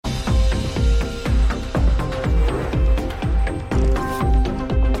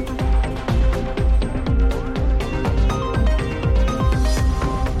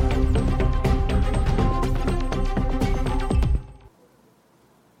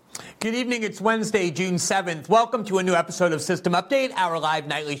Good evening. It's Wednesday, June 7th. Welcome to a new episode of System Update, our live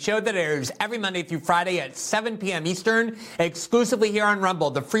nightly show that airs every Monday through Friday at 7 p.m. Eastern, exclusively here on Rumble,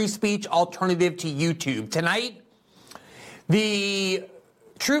 the free speech alternative to YouTube. Tonight, the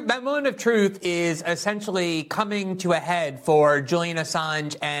moment of truth is essentially coming to a head for Julian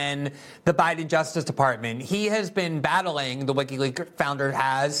Assange and the Biden Justice Department. He has been battling, the WikiLeaks founder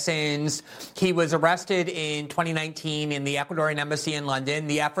has, since he was arrested in 2019 in the Ecuadorian embassy in London.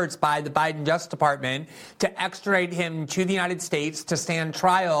 The efforts by the Biden Justice Department to extradite him to the United States to stand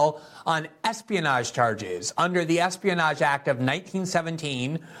trial on espionage charges under the Espionage Act of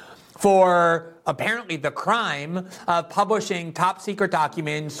 1917 for apparently the crime of publishing top secret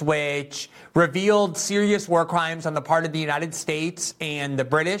documents which revealed serious war crimes on the part of the United States and the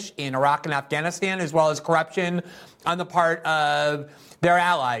British in Iraq and Afghanistan, as well as corruption on the part of their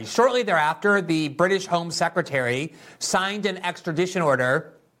allies. Shortly thereafter, the British Home Secretary signed an extradition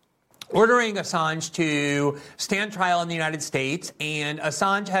order ordering Assange to stand trial in the United States, and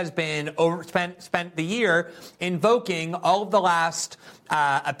Assange has been spent the year invoking all of the last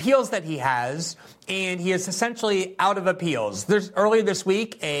appeals that he has, and he is essentially out of appeals. Earlier this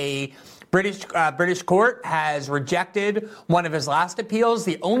week, a British court has rejected one of his last appeals.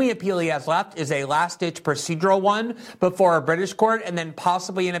 The only appeal he has left is a last-ditch procedural one before a British court, and then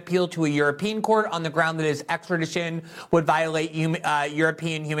possibly an appeal to a European court on the ground that his extradition would violate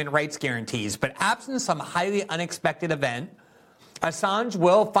European human rights guarantees. But absent some highly unexpected event, Assange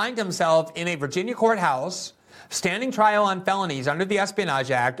will find himself in a Virginia courthouse standing trial on felonies under the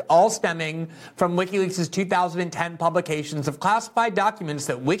Espionage Act, all stemming from WikiLeaks' 2010 publications of classified documents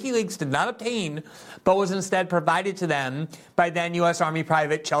that WikiLeaks did not obtain, but was instead provided to them by then U.S. Army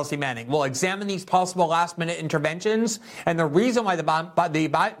Private Chelsea Manning. We'll examine these possible last-minute interventions and the reason why the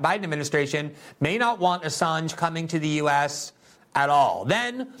Biden administration may not want Assange coming to the U.S. at all.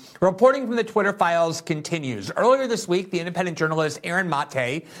 Then, reporting from the Twitter files continues. Earlier this week, the independent journalist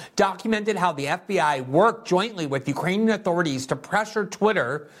Maté documented how the FBI worked jointly with Ukrainian authorities to pressure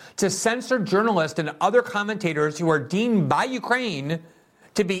Twitter to censor journalists and other commentators who are deemed by Ukraine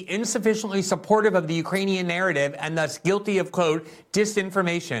to be insufficiently supportive of the Ukrainian narrative and thus guilty of, quote,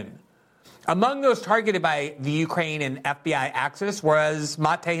 disinformation. Among those targeted by the Ukraine and FBI axis was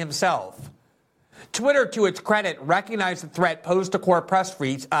Maté himself. Twitter, to its credit, recognized the threat posed to core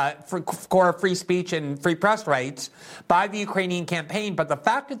free speech and free press rights by the Ukrainian campaign, but the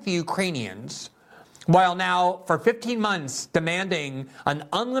fact that the Ukrainians, while now for 15 months demanding an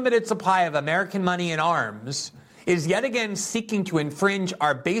unlimited supply of American money and arms, is yet again seeking to infringe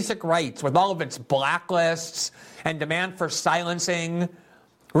our basic rights with all of its blacklists and demand for silencing,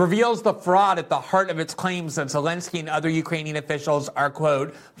 reveals the fraud at the heart of its claims that Zelensky and other Ukrainian officials are,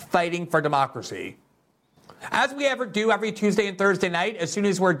 quote, fighting for democracy. As we ever do every Tuesday and Thursday night, as soon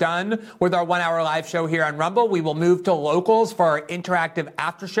as we're done with our 1 hour live show here on Rumble, we will move to locals for our interactive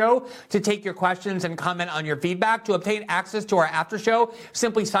after show to take your questions and comment on your feedback. To obtain access to our after show,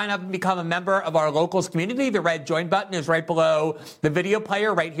 simply sign up and become a member of our locals community. The red join button is right below the video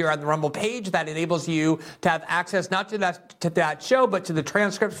player right here on the Rumble page. That enables you to have access not to that show, but to the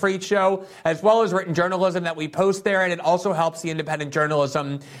transcripts for each show, as well as written journalism that we post there, and it also helps the independent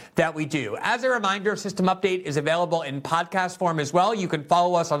journalism that we do. As a reminder, System Update is available in podcast form as well. You can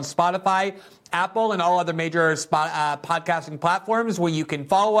follow us on Spotify, Apple, and all other major podcasting platforms where you can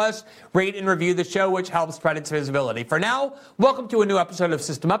follow us, rate and review the show, which helps spread its visibility. For now, welcome to a new episode of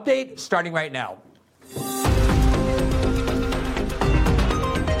System Update, starting right now.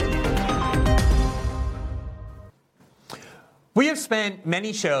 We have spent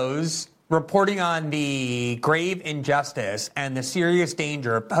many shows reporting on the grave injustice and the serious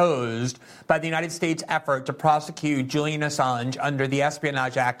danger posed by the United States' effort to prosecute Julian Assange under the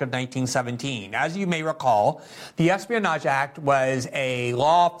Espionage Act of 1917. As you may recall, the Espionage Act was a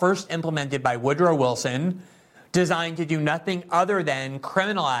law first implemented by Woodrow Wilson, designed to do nothing other than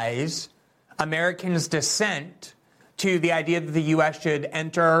criminalize Americans' dissent to the idea that the U.S. should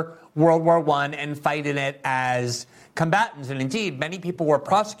enter World War I and fight in it as combatants. And indeed, many people were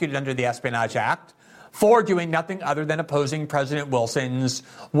prosecuted under the Espionage Act for doing nothing other than opposing President Wilson's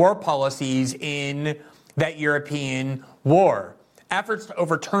war policies in that European war. Efforts to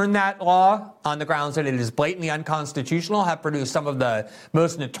overturn that law on the grounds that it is blatantly unconstitutional have produced some of the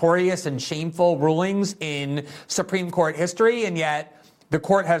most notorious and shameful rulings in Supreme Court history, and yet the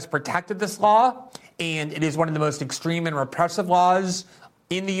court has protected this law, and it is one of the most extreme and repressive laws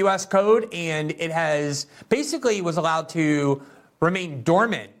in the U.S. Code, and it has basically was allowed to remain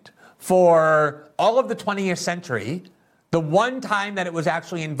dormant for all of the 20th century. The one time that it was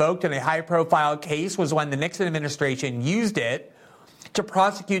actually invoked in a high-profile case was when the Nixon administration used it to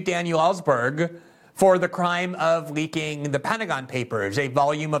prosecute Daniel Ellsberg for the crime of leaking the Pentagon Papers, a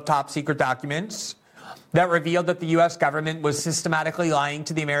volume of top secret documents that revealed that the U.S. government was systematically lying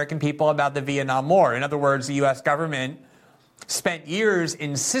to the American people about the Vietnam War. In other words, the U.S. government spent years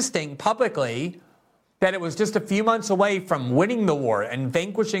insisting publicly that it was just a few months away from winning the war and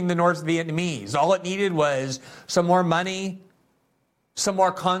vanquishing the North Vietnamese. All it needed was some more money, some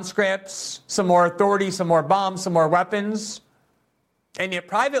more conscripts, some more authority, some more bombs, some more weapons. And yet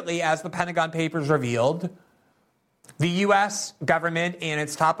privately, as the Pentagon Papers revealed, the U.S. government and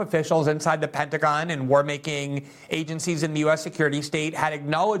its top officials inside the Pentagon and war-making agencies in the U.S. security state had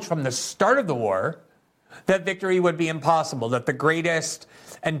acknowledged from the start of the war that victory would be impossible, that the greatest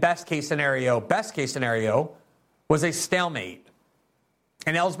and best case scenario was a stalemate.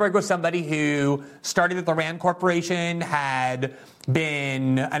 And Ellsberg was somebody who started at the Rand Corporation, had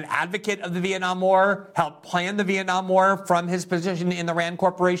been an advocate of the Vietnam War, helped plan the Vietnam War from his position in the Rand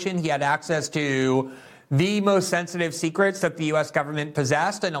Corporation. He had access to the most sensitive secrets that the U.S. government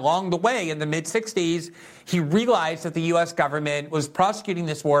possessed. And along the way, in the mid-60s, he realized that the U.S. government was prosecuting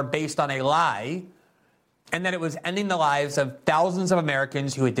this war based on a lie, and that it was ending the lives of thousands of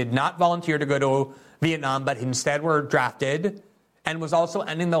Americans who did not volunteer to go to Vietnam, but instead were drafted, and was also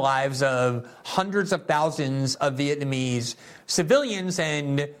ending the lives of hundreds of thousands of Vietnamese civilians.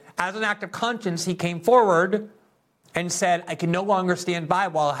 And as an act of conscience, he came forward and said, I can no longer stand by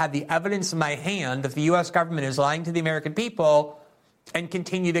while I have the evidence in my hand that the U.S. government is lying to the American people, and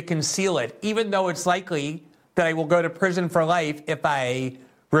continue to conceal it, even though it's likely that I will go to prison for life if I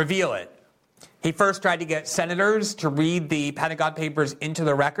reveal it. He first tried to get senators to read the Pentagon Papers into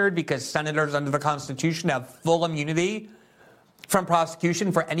the record, because senators under the Constitution have full immunity from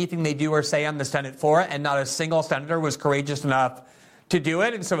prosecution for anything they do or say on the Senate floor, and not a single senator was courageous enough to do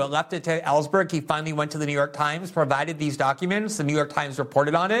it. And so it left it to Ellsberg. He finally went to the New York Times, provided these documents. The New York Times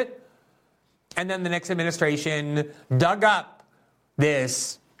reported on it. And then the Nixon administration dug up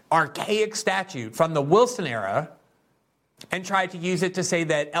this archaic statute from the Wilson era and tried to use it to say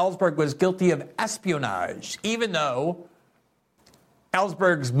that Ellsberg was guilty of espionage, even though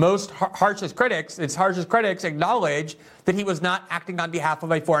Ellsberg's harshest critics acknowledged that he was not acting on behalf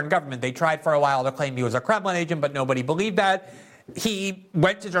of a foreign government. They tried for a while to claim he was a Kremlin agent, but nobody believed that. He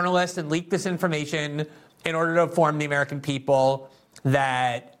went to journalists and leaked this information in order to inform the American people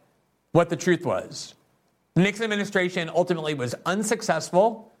that what the truth was. The Nixon administration ultimately was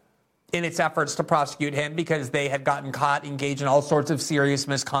unsuccessful in its efforts to prosecute him, because they had gotten caught engaged in all sorts of serious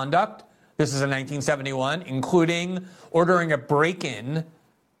misconduct. This is in 1971, including ordering a break-in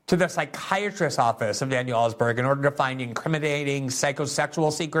to the psychiatrist's office of Daniel Ellsberg in order to find incriminating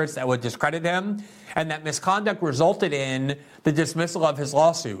psychosexual secrets that would discredit him. And that misconduct resulted in the dismissal of his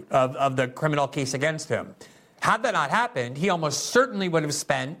lawsuit, of the criminal case against him. Had that not happened, he almost certainly would have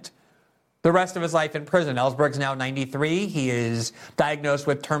spent the rest of his life in prison. Ellsberg's now 93. He is diagnosed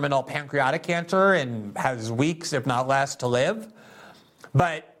with terminal pancreatic cancer and has weeks, if not less, to live.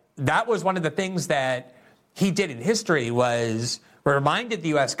 But that was one of the things that he did in history, was reminded the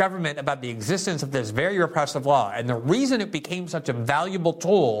U.S. government about the existence of this very repressive law. And the reason it became such a valuable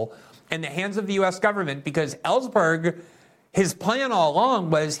tool in the hands of the U.S. government, because Ellsberg, his plan all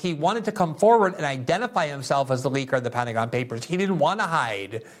along was he wanted to come forward and identify himself as the leaker of the Pentagon Papers. He didn't want to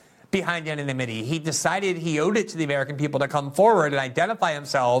hide behind anonymity. He decided he owed it to the American people to come forward and identify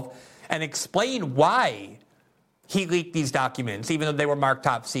himself and explain why he leaked these documents, even though they were marked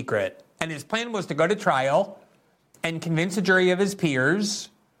top secret. And his plan was to go to trial and convince a jury of his peers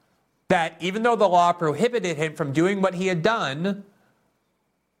that even though the law prohibited him from doing what he had done,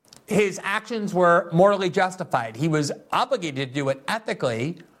 his actions were morally justified. He was obligated to do it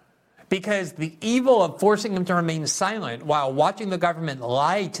ethically, because the evil of forcing him to remain silent while watching the government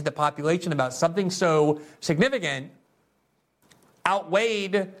lie to the population about something so significant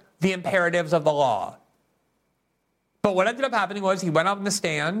outweighed the imperatives of the law. But what ended up happening was he went on the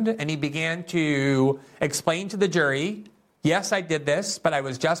stand and he began to explain to the jury, yes, I did this, but I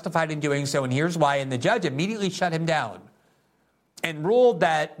was justified in doing so, and here's why. And the judge immediately shut him down and ruled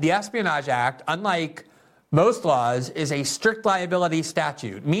that the Espionage Act, unlike most laws, is a strict liability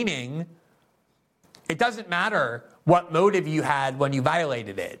statute, meaning it doesn't matter what motive you had when you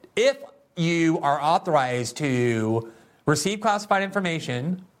violated it. If you are authorized to receive classified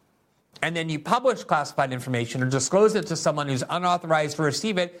information and then you publish classified information or disclose it to someone who's unauthorized to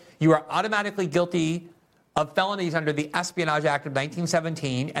receive it, you are automatically guilty of felonies under the Espionage Act of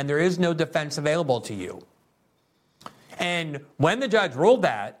 1917, and there is no defense available to you. And when the judge ruled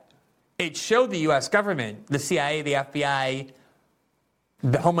that, it showed the U.S. government, the CIA, the FBI,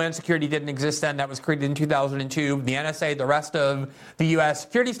 The Homeland Security didn't exist then. That was created in 2002. The NSA, the rest of the U.S.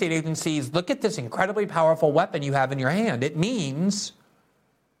 security state agencies, look at this incredibly powerful weapon you have in your hand. It means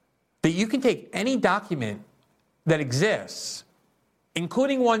that you can take any document that exists,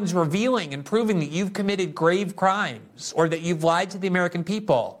 including ones revealing and proving that you've committed grave crimes or that you've lied to the American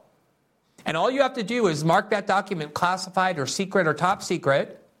people. And all you have to do is mark that document classified or secret or top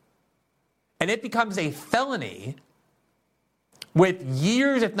secret, and it becomes a felony with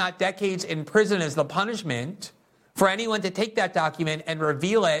years, if not decades, in prison as the punishment for anyone to take that document and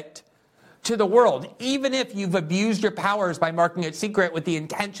reveal it to the world, even if you've abused your powers by marking it secret with the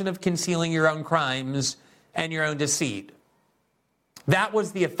intention of concealing your own crimes and your own deceit. That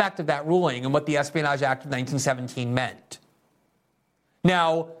was the effect of that ruling and what the Espionage Act of 1917 meant.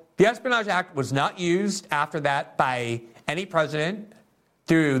 Now, the Espionage Act was not used after that by any president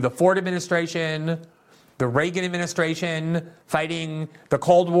through the Ford administration, the Reagan administration, fighting the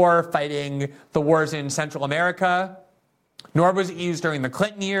Cold War, fighting the wars in Central America, nor was it used during the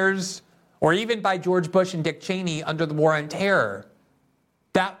Clinton years, or even by George Bush and Dick Cheney under the War on Terror.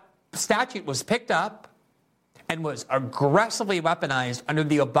 That statute was picked up and was aggressively weaponized under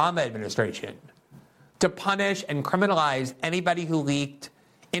the Obama administration to punish and criminalize anybody who leaked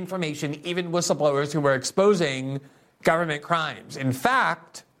information, even whistleblowers who were exposing government crimes. In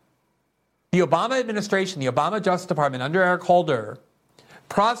fact, the Obama administration, the Obama Justice Department under Eric Holder,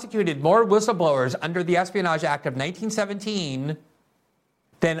 prosecuted more whistleblowers under the Espionage Act of 1917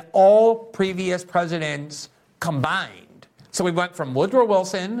 than all previous presidents combined. So we went from Woodrow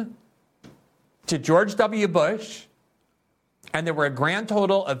Wilson to George W. Bush, and there were a grand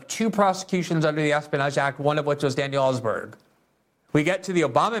total of 2 prosecutions under the Espionage Act, one of which was Daniel Ellsberg. We get to the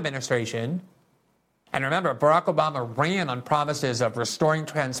Obama administration, and remember, Barack Obama ran on promises of restoring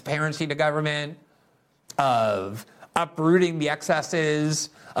transparency to government, of uprooting the excesses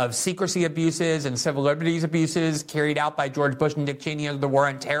of secrecy abuses and civil liberties abuses carried out by George Bush and Dick Cheney under the War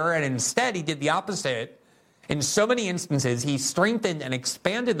on Terror. And instead, he did the opposite. In so many instances, he strengthened and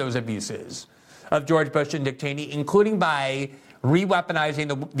expanded those abuses of George Bush and Dick Cheney, including by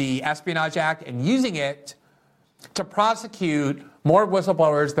re-weaponizing the Espionage Act and using it to prosecute more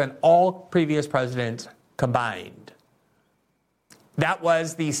whistleblowers than all previous presidents combined. That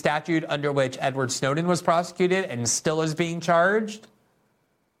was the statute under which Edward Snowden was prosecuted and still is being charged.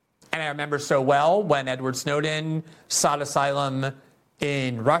 And I remember so well when Edward Snowden sought asylum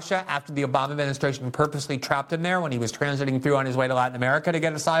in Russia after the Obama administration purposely trapped him there when he was transiting through on his way to Latin America to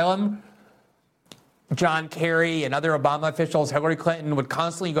get asylum. John Kerry and other Obama officials, Hillary Clinton, would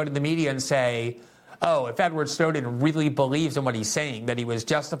constantly go to the media and say, oh, if Edward Snowden really believes in what he's saying, that he was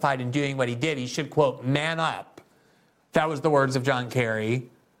justified in doing what he did, he should, quote, man up. That was the words of John Kerry.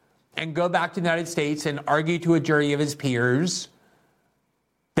 And go back to the United States and argue to a jury of his peers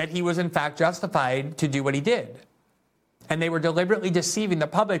that he was, in fact, justified to do what he did. And they were deliberately deceiving the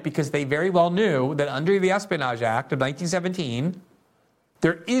public because they very well knew that under the Espionage Act of 1917,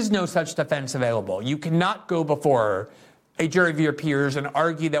 there is no such defense available. You cannot go before a jury of your peers and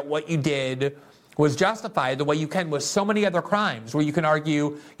argue that what you did was justified the way you can with so many other crimes, where you can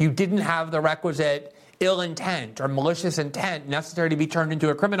argue you didn't have the requisite ill intent or malicious intent necessary to be turned into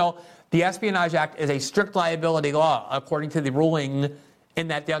a criminal. The Espionage Act is a strict liability law, according to the ruling in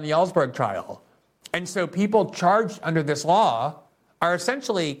that Daniel Ellsberg trial. And so people charged under this law are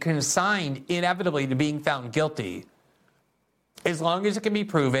essentially consigned inevitably to being found guilty, as long as it can be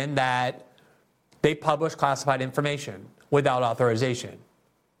proven that they publish classified information without authorization.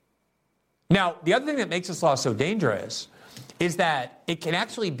 Now, the other thing that makes this law so dangerous is that it can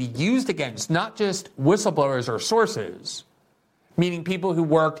actually be used against not just whistleblowers or sources, meaning people who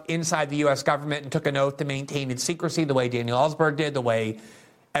worked inside the U.S. government and took an oath to maintain its secrecy the way Daniel Ellsberg did, the way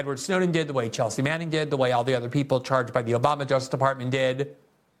Edward Snowden did, the way Chelsea Manning did, the way all the other people charged by the Obama Justice Department did.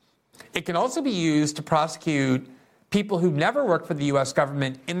 It can also be used to prosecute people who never worked for the U.S.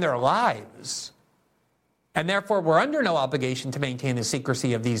 government in their lives, and therefore were under no obligation to maintain the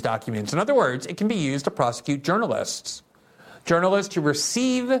secrecy of these documents. In other words, it can be used to prosecute journalists who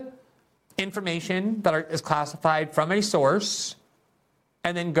receive information that is classified from a source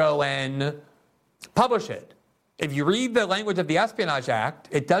and then go and publish it. If you read the language of the Espionage Act,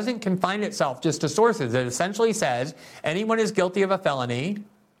 it doesn't confine itself just to sources. It essentially says anyone is guilty of a felony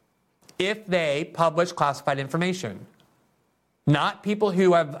if they publish classified information, not people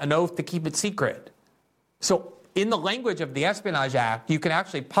who have an oath to keep it secret. So in the language of the Espionage Act, you can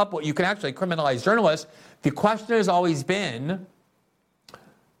actually criminalize journalists. The question has always been,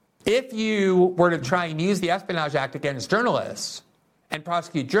 if you were to try and use the Espionage Act against journalists and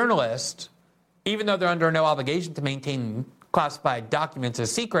prosecute journalists, even though they're under no obligation to maintain classified documents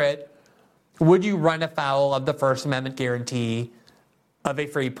as secret, would you run afoul of the First Amendment guarantee of a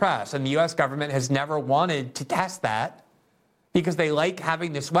free press? And the U.S. government has never wanted to test that because they like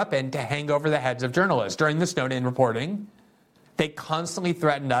having this weapon to hang over the heads of journalists. During the Snowden reporting, they constantly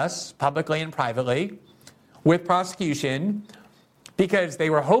threatened us, publicly and privately, with prosecution because they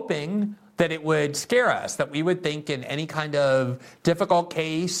were hoping that it would scare us, that we would think in any kind of difficult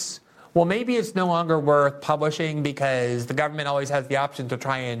case, well, maybe it's no longer worth publishing because the government always has the option to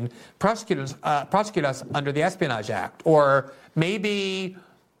try and prosecute us under the Espionage Act. Or maybe,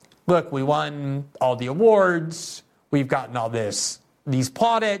 look, we won all the awards, we've gotten all these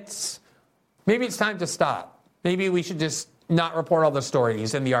plaudits, maybe it's time to stop. Maybe we should just not report all the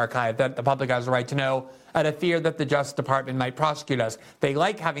stories in the archive that the public has a right to know out of fear that the Justice Department might prosecute us. They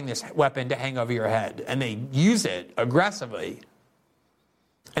like having this weapon to hang over your head, and they use it aggressively.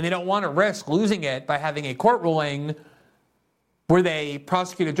 And they don't want to risk losing it by having a court ruling where they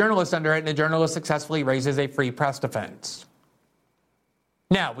prosecute a journalist under it and a journalist successfully raises a free press defense.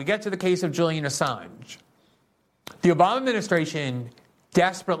 Now, we get to the case of Julian Assange. The Obama administration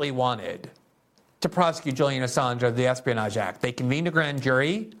desperately wanted to prosecute Julian Assange under the Espionage Act. They convened a grand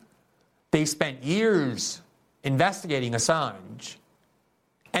jury. They spent years investigating Assange.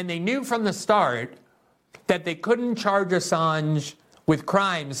 And they knew from the start that they couldn't charge Assange with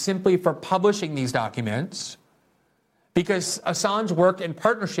crimes simply for publishing these documents because Assange worked in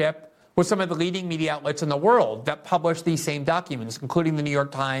partnership with some of the leading media outlets in the world that published these same documents, including the New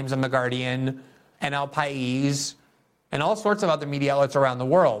York Times and The Guardian and El País and all sorts of other media outlets around the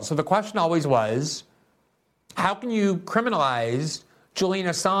world. So the question always was, how can you criminalize Julian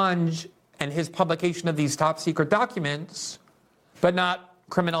Assange and his publication of these top secret documents, but not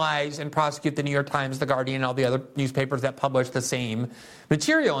criminalize and prosecute the New York Times, The Guardian, and all the other newspapers that publish the same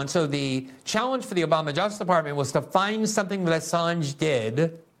material? And so the challenge for the Obama Justice Department was to find something that Assange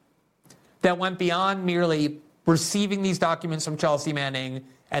did that went beyond merely receiving these documents from Chelsea Manning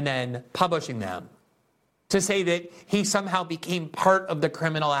and then publishing them, to say that he somehow became part of the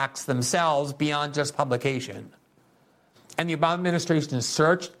criminal acts themselves beyond just publication. And the Obama administration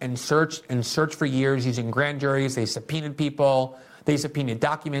searched and searched and searched for years using grand juries. They subpoenaed people. They subpoenaed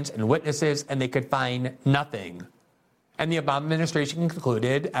documents and witnesses, and they could find nothing. And the Obama administration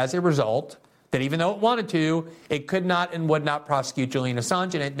concluded, as a result, that even though it wanted to, it could not and would not prosecute Julian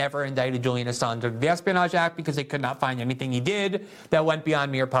Assange, and it never indicted Julian Assange under the Espionage Act because they could not find anything he did that went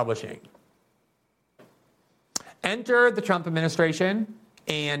beyond mere publishing. Enter the Trump administration,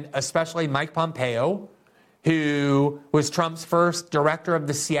 and especially Mike Pompeo, who was Trump's first director of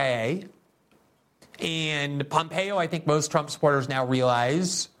the CIA. And Pompeo, I think most Trump supporters now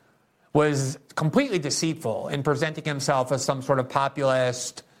realize, was completely deceitful in presenting himself as some sort of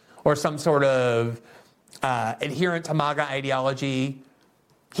populist or some sort of adherent to MAGA ideology.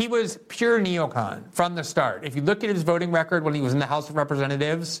 He was pure neocon from the start. If you look at his voting record when he was in the House of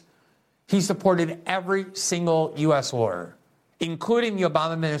Representatives, he supported every single U.S. war, including the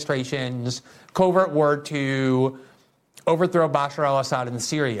Obama administration's covert war to overthrow Bashar al-Assad in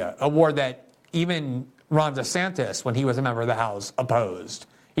Syria, a war that even Ron DeSantis, when he was a member of the House, opposed,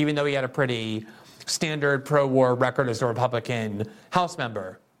 even though he had a pretty standard pro-war record as a Republican House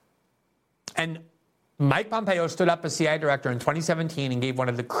member. And Mike Pompeo stood up as CIA director in 2017 and gave one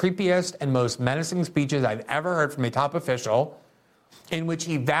of the creepiest and most menacing speeches I've ever heard from a top official, in which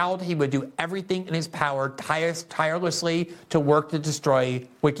he vowed he would do everything in his power tirelessly to work to destroy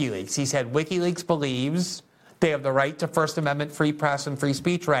WikiLeaks. He said WikiLeaks believes they have the right to First Amendment free press and free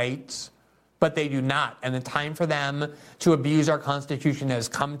speech rights, but they do not. And the time for them to abuse our Constitution has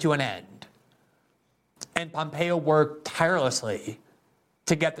come to an end. And Pompeo worked tirelessly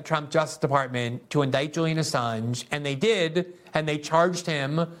to get the Trump Justice Department to indict Julian Assange, and they did, and they charged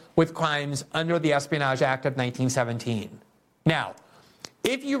him with crimes under the Espionage Act of 1917. Now,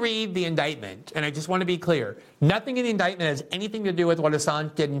 if you read the indictment, and I just want to be clear, nothing in the indictment has anything to do with what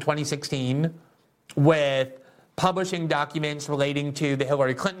Assange did in 2016 with publishing documents relating to the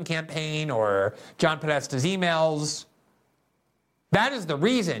Hillary Clinton campaign or John Podesta's emails. That is the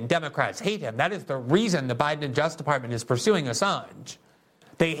reason Democrats hate him. That is the reason the Biden Justice Department is pursuing Assange.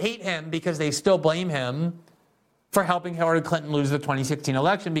 They hate him because they still blame him for helping Hillary Clinton lose the 2016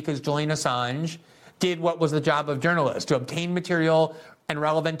 election, because Julian Assange did what was the job of journalists, to obtain material and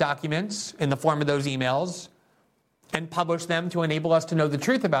relevant documents in the form of those emails and publish them to enable us to know the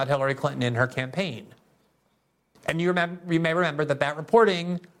truth about Hillary Clinton and her campaign. And you may remember that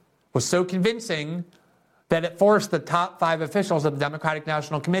reporting was so convincing that it forced the top 5 officials of the Democratic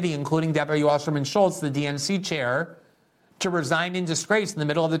National Committee, including W. Wasserman Schultz, the DNC chair, to resign in disgrace in the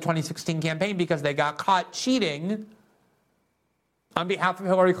middle of the 2016 campaign because they got caught cheating on behalf of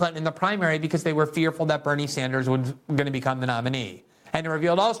Hillary Clinton in the primary because they were fearful that Bernie Sanders was going to become the nominee. And it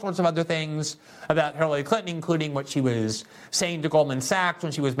revealed all sorts of other things about Hillary Clinton, including what she was saying to Goldman Sachs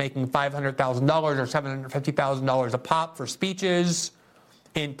when she was making $500,000 or $750,000 a pop for speeches,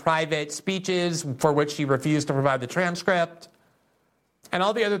 in private speeches for which she refused to provide the transcript, and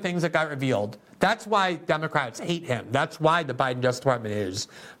all the other things that got revealed. That's why Democrats hate him. That's why the Biden Justice Department is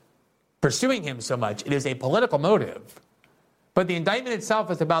pursuing him so much. It is a political motive. But the indictment itself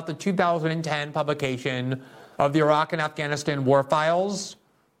is about the 2010 publication of the Iraq and Afghanistan war files,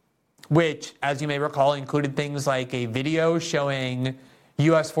 which, as you may recall, included things like a video showing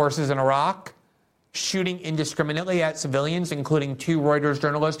U.S. forces in Iraq shooting indiscriminately at civilians, including 2 Reuters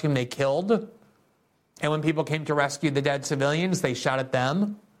journalists whom they killed. And when people came to rescue the dead civilians, they shot at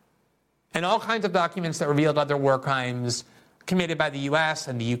them. And all kinds of documents that revealed other war crimes committed by the U.S.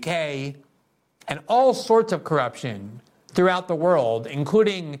 and the U.K., and all sorts of corruption throughout the world,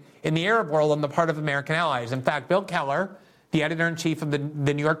 including in the Arab world on the part of American allies. In fact, Bill Keller, the editor-in-chief of the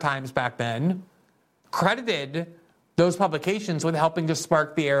New York Times back then, credited those publications with helping to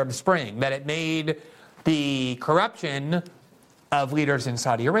spark the Arab Spring, that it made the corruption of leaders in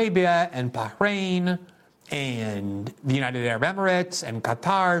Saudi Arabia and Bahrain and the United Arab Emirates and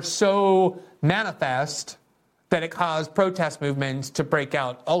Qatar so manifest that it caused protest movements to break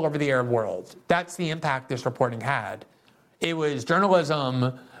out all over the Arab world. That's the impact this reporting had. It was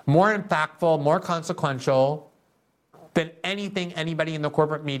journalism more impactful, more consequential than anything anybody in the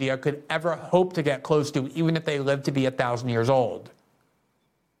corporate media could ever hope to get close to, even if they lived to be 1,000 years old.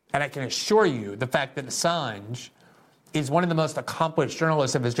 And I can assure you the fact that Assange is one of the most accomplished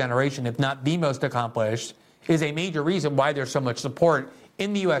journalists of his generation, if not the most accomplished, is a major reason why there's so much support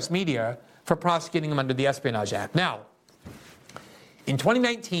in the U.S. media for prosecuting him under the Espionage Act. Now, in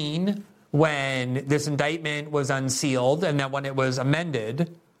 2019, when this indictment was unsealed and then when it was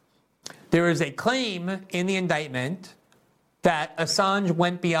amended, there is a claim in the indictment that Assange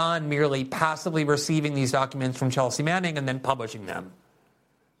went beyond merely passively receiving these documents from Chelsea Manning and then publishing them.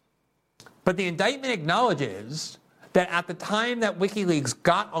 But the indictment acknowledges that at the time that WikiLeaks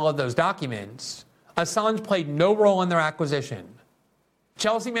got all of those documents, Assange played no role in their acquisition.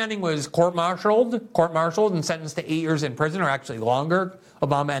 Chelsea Manning was court-martialed and sentenced to 8 years in prison, or actually longer.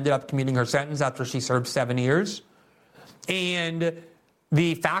 Obama ended up commuting her sentence after she served 7 years. And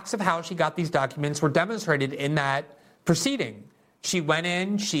the facts of how she got these documents were demonstrated in that proceeding. She went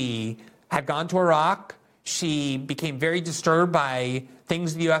in, she had gone to Iraq, she became very disturbed by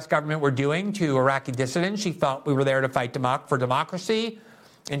things the U.S. government were doing to Iraqi dissidents. She thought we were there to fight for democracy,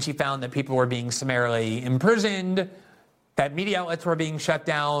 and she found that people were being summarily imprisoned, that media outlets were being shut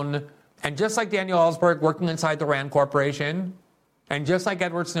down, and just like Daniel Ellsberg working inside the RAND Corporation, and just like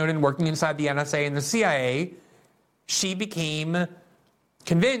Edward Snowden working inside the NSA and the CIA, she became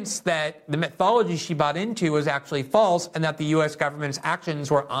convinced that the mythology she bought into was actually false and that the U.S. government's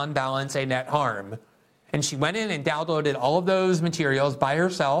actions were on balance a net harm. And she went in and downloaded all of those materials by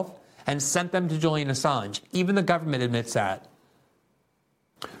herself and sent them to Julian Assange. Even the government admits that.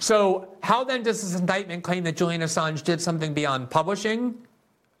 So how then does this indictment claim that Julian Assange did something beyond publishing?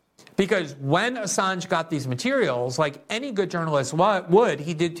 Because when Assange got these materials, like any good journalist would,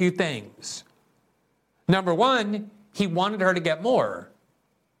 he did 2 things. Number one, he wanted her to get more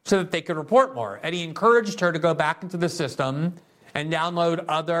so that they could report more. And he encouraged her to go back into the system and download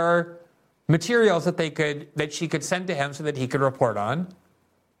other materials that she could send to him so that he could report on.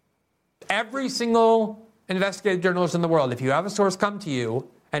 Every single investigative journalist in the world, if you have a source come to you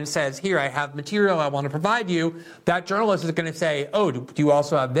and says, here, I have material I want to provide you, that journalist is going to say, oh, do you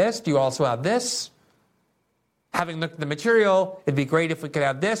also have this? Do you also have this? Having looked at the material, it'd be great if we could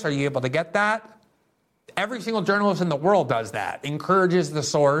have this. Are you able to get that? Every single journalist in the world does that, encourages the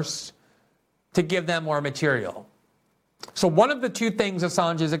source to give them more material. So one of the 2 things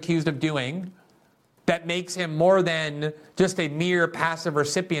Assange is accused of doing that makes him more than just a mere passive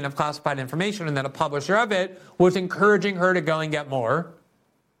recipient of classified information and then a publisher of it was encouraging her to go and get more,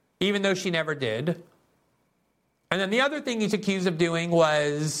 even though she never did. And then the other thing he's accused of doing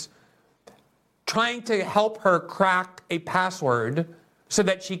was trying to help her crack a password so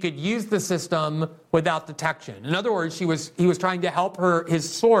that she could use the system without detection. In other words, he was trying to help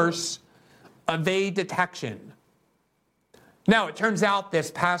his source evade detection. Now, it turns out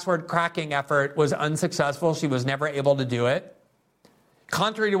this password cracking effort was unsuccessful. She was never able to do it.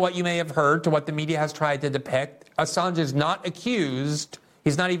 Contrary to what you may have heard, to what the media has tried to depict, Assange is not accused,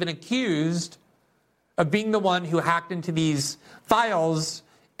 he's not even accused of being the one who hacked into these files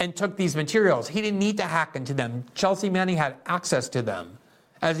and took these materials. He didn't need to hack into them. Chelsea Manning had access to them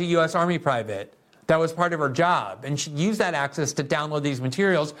as a U.S. Army private. That was part of her job. And she used that access to download these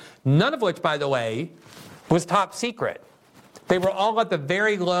materials, none of which, by the way, was top secret. They were all at the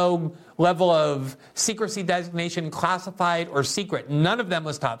very low level of secrecy designation, classified or secret. None of them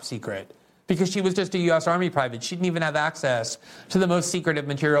was top secret because she was just a U.S. Army private. She didn't even have access to the most secretive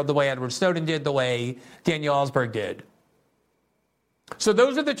material the way Edward Snowden did, the way Daniel Ellsberg did. So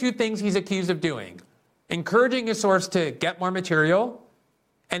those are the two things he's accused of doing. Encouraging his source to get more material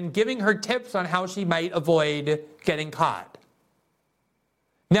and giving her tips on how she might avoid getting caught.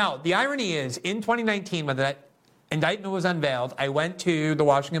 Now, the irony is, in 2019, when that indictment was unveiled, I went to the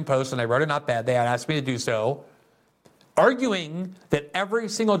Washington Post and I wrote an op-ed. They had asked me to do so, arguing that every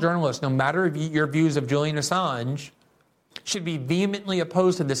single journalist, no matter your views of Julian Assange, should be vehemently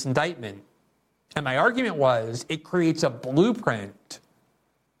opposed to this indictment. And my argument was, it creates a blueprint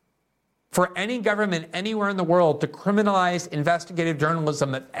for any government anywhere in the world to criminalize investigative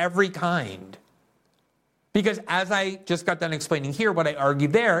journalism of every kind. Because as I just got done explaining here, what I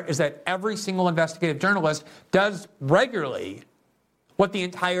argued there is that every single investigative journalist does regularly what the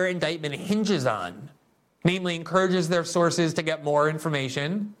entire indictment hinges on, namely encourages their sources to get more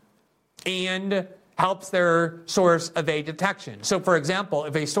information and helps their source evade detection. So, for example,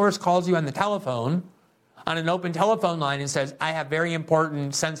 if a source calls you on the telephone, on an open telephone line and says, I have very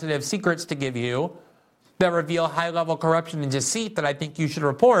important, sensitive secrets to give you that reveal high-level corruption and deceit that I think you should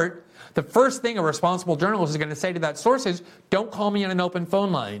report, the first thing a responsible journalist is going to say to that source is, don't call me on an open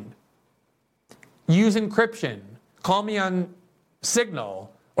phone line. Use encryption. Call me on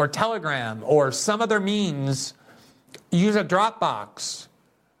Signal or Telegram or some other means. Use a Dropbox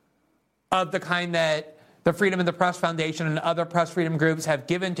of the kind that the Freedom of the Press Foundation and other press freedom groups have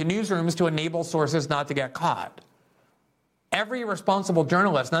given to newsrooms to enable sources not to get caught. Every responsible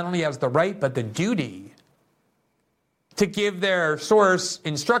journalist not only has the right, but the duty to give their source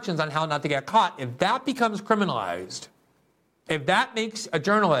instructions on how not to get caught. If that becomes criminalized, if that makes a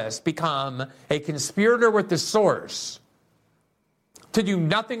journalist become a conspirator with the source to do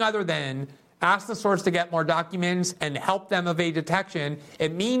nothing other than ask the source to get more documents and help them evade detection,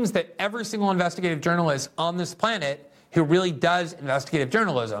 it means that every single investigative journalist on this planet who really does investigative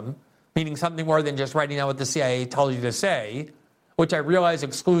journalism, meaning something more than just writing out what the CIA tells you to say, which I realize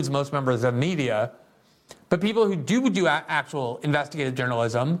excludes most members of the media, but people who do actual investigative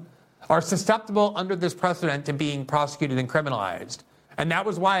journalism are susceptible under this precedent to being prosecuted and criminalized. And that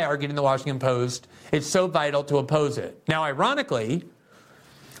was why I argued in the Washington Post it's so vital to oppose it. Now, ironically,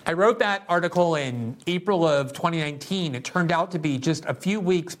 I wrote that article in April of 2019. It turned out to be just a few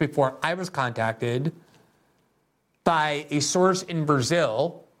weeks before I was contacted by a source in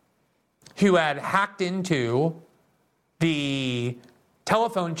Brazil who had hacked into the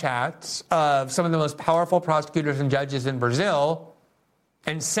telephone chats of some of the most powerful prosecutors and judges in Brazil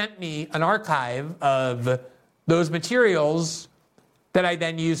and sent me an archive of those materials that I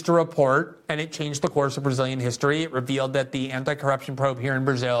then used to report, and it changed the course of Brazilian history. It revealed that the anti-corruption probe here in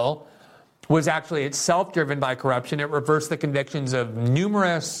Brazil was actually itself driven by corruption. It reversed the convictions of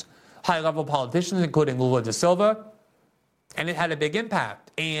numerous high-level politicians, including Lula da Silva, and it had a big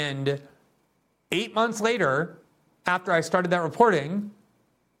impact. And 8 months later, after I started that reporting,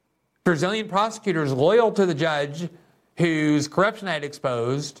 Brazilian prosecutors loyal to the judge whose corruption I had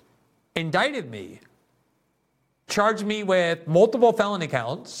exposed indicted me, charged me with multiple felony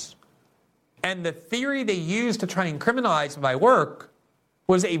counts, and the theory they used to try and criminalize my work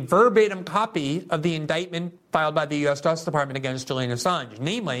was a verbatim copy of the indictment filed by the U.S. Justice Department against Julian Assange.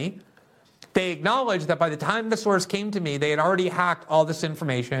 Namely, they acknowledged that by the time the source came to me, they had already hacked all this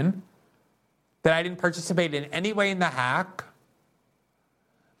information, that I didn't participate in any way in the hack,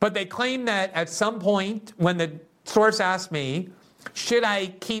 but they claimed that at some point when the source asked me, should I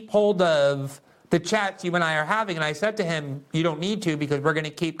keep hold of the chats you and I are having, and I said to him, you don't need to because we're going to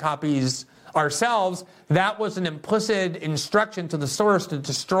keep copies ourselves. That was an implicit instruction to the source to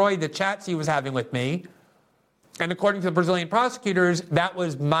destroy the chats he was having with me. And according to the Brazilian prosecutors, that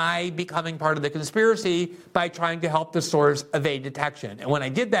was my becoming part of the conspiracy by trying to help the source evade detection. And when I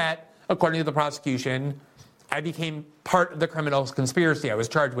did that, according to the prosecution, I became part of the criminal conspiracy. I was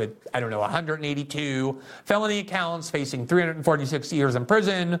charged with, 182 felony counts, facing 346 years in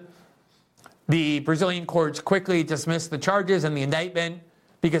prison. The Brazilian courts quickly dismissed the charges and the indictment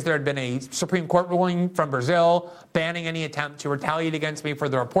because there had been a Supreme Court ruling from Brazil banning any attempt to retaliate against me for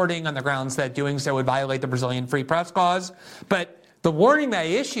the reporting on the grounds that doing so would violate the Brazilian free press clause. But the warning that I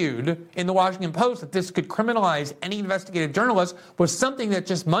issued in the Washington Post that this could criminalize any investigative journalist was something that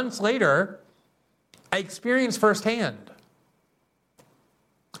just months later I experienced firsthand.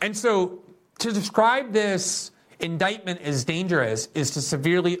 And so to describe this indictment is dangerous is to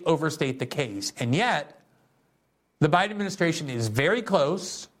severely overstate the case. And yet, the Biden administration is very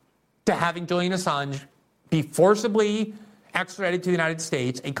close to having Julian Assange be forcibly extradited to the United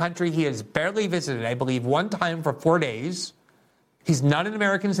States, a country he has barely visited, I believe, one time for 4 days. He's not an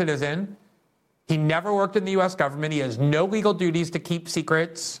American citizen. He never worked in the U.S. government. He has no legal duties to keep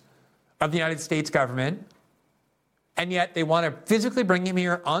secrets of the United States government. And yet they want to physically bring him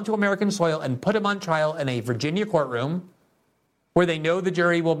here onto American soil and put him on trial in a Virginia courtroom where they know the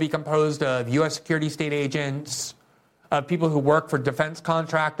jury will be composed of U.S. security state agents, of people who work for defense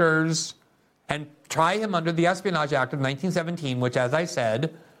contractors, and try him under the Espionage Act of 1917, which, as I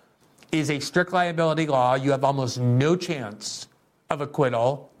said, is a strict liability law. You have almost no chance of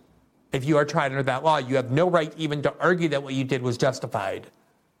acquittal if you are tried under that law. You have no right even to argue that what you did was justified,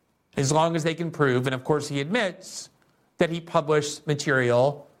 as long as they can prove, and of course he admits, that he published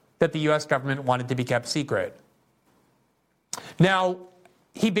material that the U.S. government wanted to be kept secret. Now,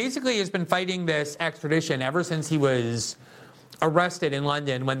 he basically has been fighting this extradition ever since he was arrested in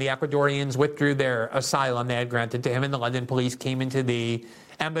London when the Ecuadorians withdrew their asylum they had granted to him, and the London police came into the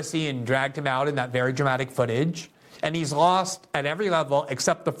embassy and dragged him out in that very dramatic footage. And he's lost at every level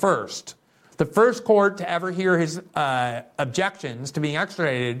except the first. The first court to ever hear his objections to being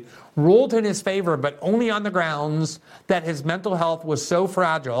extradited ruled in his favor, but only on the grounds that his mental health was so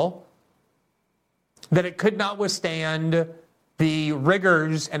fragile that it could not withstand the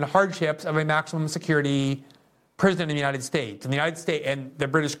rigors and hardships of a maximum security prison in the United States. And the United States and the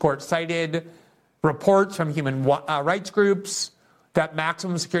British court cited reports from human rights groups that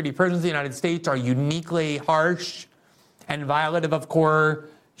maximum security prisons in the United States are uniquely harsh and violative of core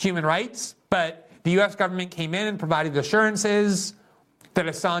human rights. But the U.S. government came in and provided assurances that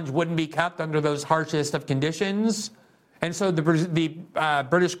Assange wouldn't be kept under those harshest of conditions. And so the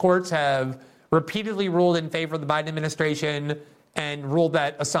British courts have repeatedly ruled in favor of the Biden administration and ruled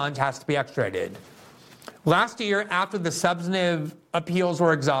that Assange has to be extradited. Last year, after the substantive appeals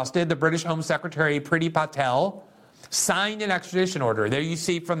were exhausted, the British Home Secretary Priti Patel signed an extradition order. There you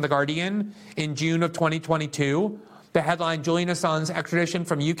see from The Guardian in June of 2022, the headline, Julian Assange's extradition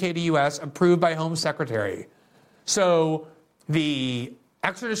from UK to US approved by Home Secretary. So the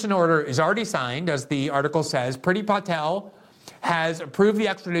extradition order is already signed, as the article says. Priti Patel has approved the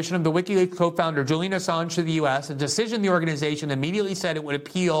extradition of the WikiLeaks co-founder Julian Assange to the U.S., a decision the organization immediately said it would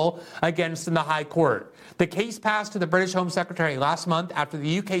appeal against in the High Court. The case passed to the British Home Secretary last month after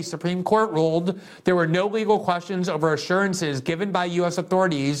the UK Supreme Court ruled there were no legal questions over assurances given by U.S.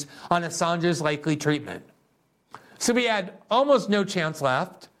 authorities on Assange's likely treatment. So he had almost no chance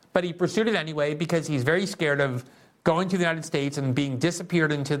left, but he pursued it anyway because he's very scared of going to the United States and being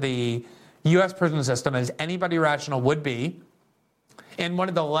disappeared into the U.S. prison system, as anybody rational would be. And one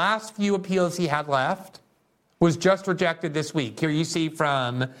of the last few appeals he had left was just rejected this week. Here you see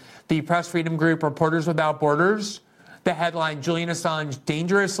from the press freedom group Reporters Without Borders, the headline, Julian Assange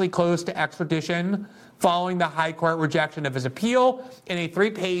dangerously close to extradition following the High Court rejection of his appeal. In a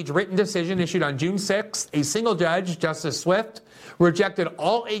 3-page written decision issued on June 6th, a single judge, Justice Swift, rejected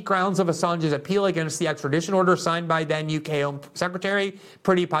all 8 grounds of Assange's appeal against the extradition order signed by then UK Home Secretary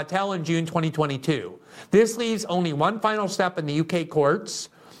Priti Patel in June 2022. This leaves only one final step in the UK courts,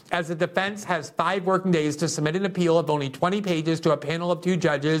 as the defense has 5 working days to submit an appeal of only 20 pages to a panel of 2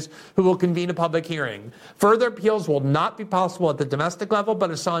 judges who will convene a public hearing. Further appeals will not be possible at the domestic level,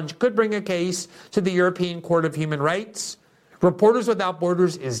 but Assange could bring a case to the European Court of Human Rights. Reporters Without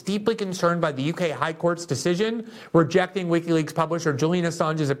Borders is deeply concerned by the UK High Court's decision rejecting WikiLeaks publisher Julian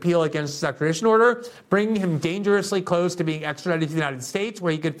Assange's appeal against his extradition order, bringing him dangerously close to being extradited to the United States,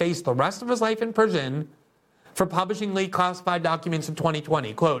 where he could face the rest of his life in prison for publishing leaked classified documents in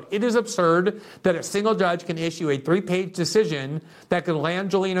 2020. Quote, it is absurd that a single judge can issue a 3-page decision that could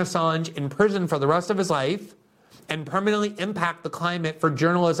land Julian Assange in prison for the rest of his life and permanently impact the climate for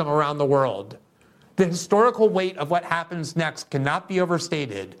journalism around the world. The historical weight of what happens next cannot be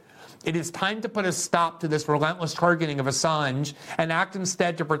overstated. It is time to put a stop to this relentless targeting of Assange and act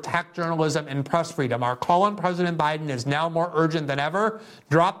instead to protect journalism and press freedom. Our call on President Biden is now more urgent than ever.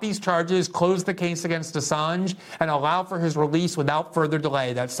 Drop these charges, close the case against Assange, and allow for his release without further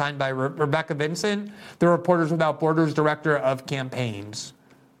delay. That's signed by Rebecca Vincent, the Reporters Without Borders Director of Campaigns.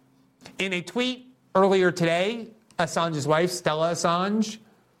 In a tweet earlier today, Assange's wife, Stella Assange,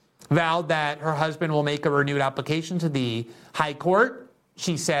 vowed that her husband will make a renewed application to the High Court.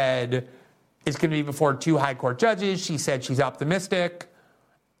 She said it's going to be before 2 High Court judges. She said she's optimistic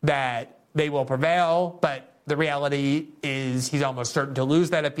that they will prevail, but the reality is he's almost certain to lose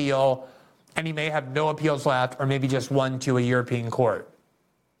that appeal, and he may have no appeals left, or maybe just one to a European court.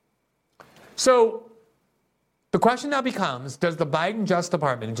 So The question now becomes, does the Biden Justice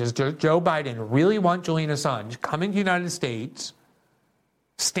Department, does Joe Biden really want Julian Assange coming to the United States,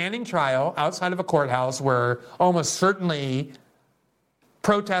 standing trial outside of a courthouse where almost certainly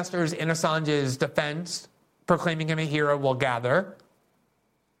protesters in Assange's defense, proclaiming him a hero, will gather?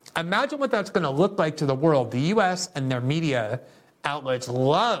 Imagine what that's going to look like to the world. The U.S. and their media outlets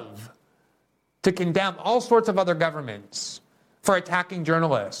love to condemn all sorts of other governments for attacking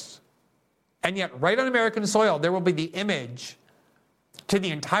journalists. And yet, right on American soil, there will be the image to the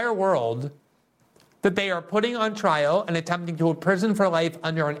entire world that they are putting on trial and attempting to imprison for life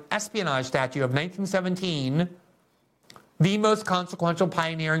under an espionage statute of 1917, the most consequential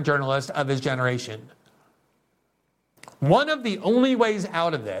pioneering journalist of his generation. One of the only ways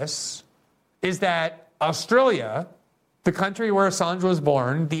out of this is that Australia, the country where Assange was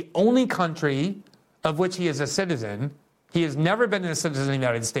born, the only country of which he is a citizen, he has never been a citizen of the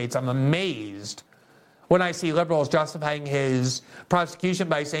United States. I'm amazed when I see liberals justifying his prosecution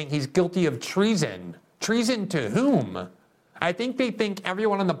by saying he's guilty of treason. Treason to whom? I think they think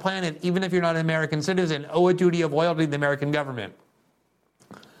everyone on the planet, even if you're not an American citizen, owe a duty of loyalty to the American government.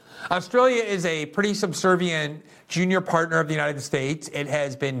 Australia is a pretty subservient junior partner of the United States. It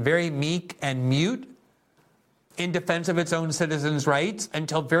has been very meek and mute in defense of its own citizens' rights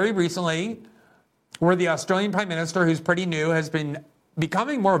until very recently, where the Australian Prime Minister, who's pretty new, has been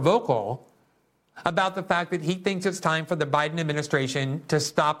becoming more vocal about the fact that he thinks it's time for the Biden administration to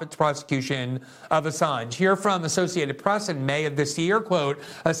stop its prosecution of Assange. Here from Associated Press in May of this year, quote,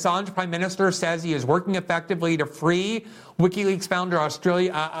 Assange Prime Minister says he is working effectively to free WikiLeaks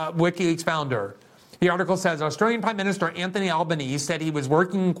founder. The article says Australian Prime Minister Anthony Albanese said he was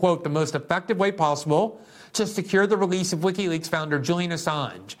working, quote, the most effective way possible to secure the release of WikiLeaks founder Julian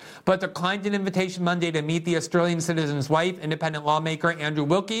Assange, but declined an invitation Monday to meet the Australian citizen's wife. Independent lawmaker Andrew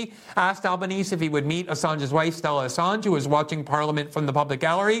Wilkie asked Albanese if he would meet Assange's wife, Stella Assange, who was watching Parliament from the public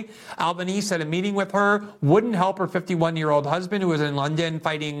gallery. Albanese said a meeting with her wouldn't help her 51-year-old husband, who was in London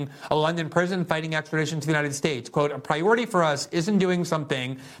fighting a London prison, fighting extradition to the United States. Quote, a priority for us isn't doing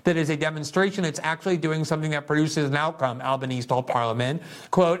something that is a demonstration. It's actually doing something that produces an outcome, Albanese told Parliament.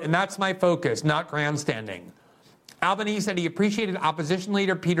 Quote, and that's my focus, not grandstanding. Albanese said he appreciated opposition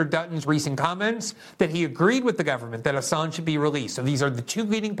leader Peter Dutton's recent comments, that he agreed with the government that Assange should be released. So these are the two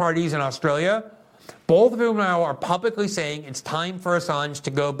leading parties in Australia, both of whom now are publicly saying it's time for Assange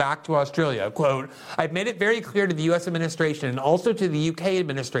to go back to Australia. Quote, I've made it very clear to the U.S. administration and also to the U.K.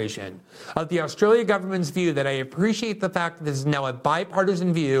 administration of the Australia government's view that I appreciate the fact that this is now a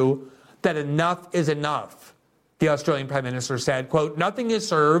bipartisan view that enough is enough. The Australian Prime Minister said, quote, nothing is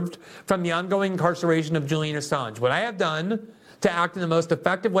served from the ongoing incarceration of Julian Assange. What I have done to act in the most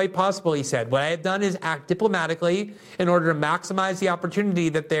effective way possible, he said, what I have done is act diplomatically in order to maximize the opportunity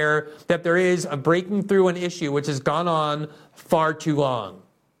that there is of breaking through an issue which has gone on far too long.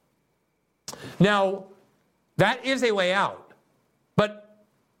 Now, that is a way out. But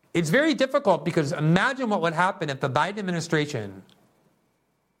it's very difficult because imagine what would happen if the Biden administration,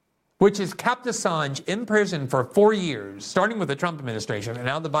 which has kept Assange in prison for 4 years, starting with the Trump administration and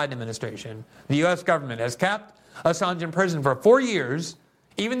now the Biden administration. The U.S. government has kept Assange in prison for 4 years,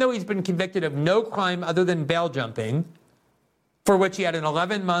 even though he's been convicted of no crime other than bail jumping, for which he had an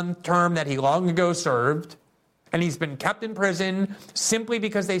 11-month term that he long ago served, and he's been kept in prison simply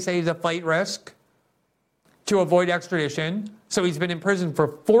because they say he's a flight risk to avoid extradition. So he's been in prison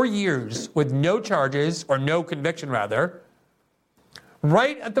for 4 years with no charges, or no conviction rather.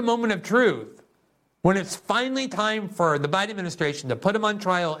 Right at the moment of truth, when it's finally time for the Biden administration to put him on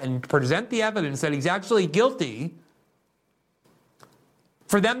trial and present the evidence that he's actually guilty,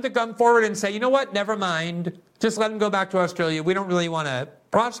 for them to come forward and say, you know what, never mind, just let him go back to Australia, we don't really want to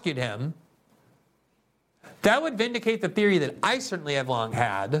prosecute him, that would vindicate the theory that I certainly have long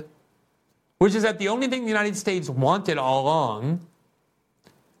had, which is that the only thing the United States wanted all along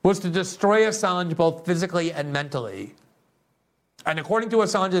was to destroy Assange both physically and mentally. And according to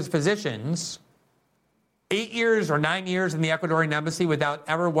Assange's physicians, 8 years or 9 years in the Ecuadorian embassy without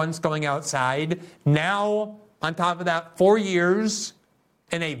ever once going outside. Now, on top of that, 4 years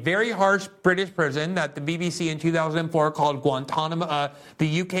in a very harsh British prison that the BBC in 2004 called Guantanamo,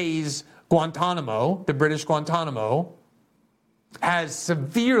 the UK's Guantanamo, the British Guantanamo, has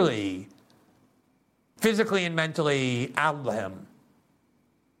severely, physically and mentally addled him.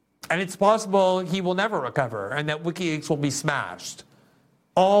 And it's possible he will never recover and that WikiLeaks will be smashed,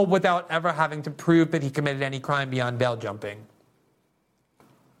 all without ever having to prove that he committed any crime beyond bail jumping.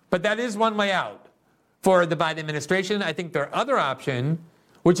 But that is one way out for the Biden administration. I think their other option,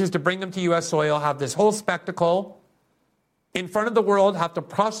 which is to bring them to U.S. soil, have this whole spectacle in front of the world, have to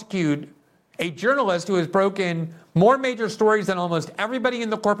prosecute A journalist who has broken more major stories than almost everybody in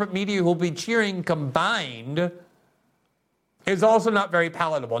the corporate media who will be cheering combined is also not very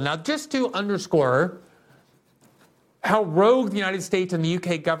palatable. Now, just to underscore how rogue the United States and the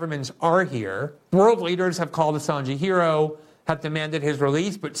UK governments are here, world leaders have called Assange a hero, have demanded his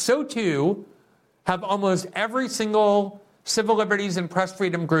release, but so too have almost every single civil liberties and press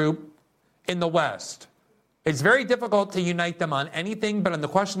freedom group in the West. It's very difficult to unite them on anything, but on the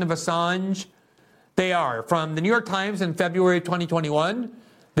question of Assange, they are. From the New York Times in February 2021,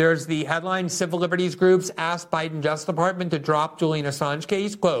 there's the headline, Civil Liberties Groups Ask Biden Justice Department to Drop Julian Assange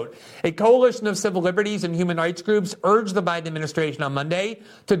Case. Quote, a coalition of civil liberties and human rights groups urged the Biden administration on Monday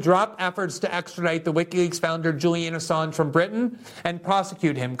to drop efforts to extradite the WikiLeaks founder Julian Assange from Britain and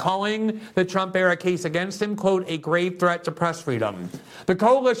prosecute him, calling the Trump-era case against him, quote, a grave threat to press freedom. The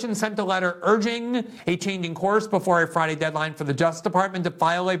coalition sent a letter urging a change in course before a Friday deadline for the Justice Department to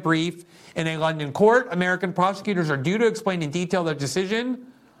file a brief in a London court. American prosecutors are due to explain in detail their decision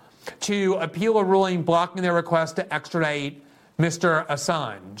to appeal a ruling blocking their request to extradite Mr.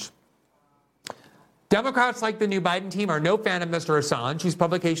 Assange. Democrats like the new Biden team are no fan of Mr. Assange, whose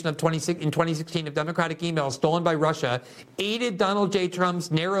publication in 2016 of Democratic emails stolen by Russia aided Donald J. Trump's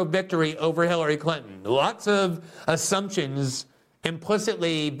narrow victory over Hillary Clinton. Lots of assumptions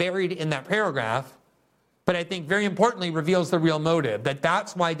implicitly buried in that paragraph, but I think very importantly reveals the real motive, that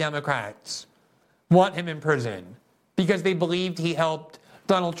that's why Democrats want him in prison, because they believed he helped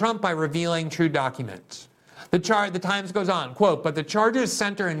Donald Trump by revealing true documents. The Times goes on, quote, but the charges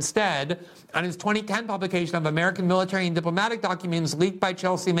center instead on his 2010 publication of American military and diplomatic documents leaked by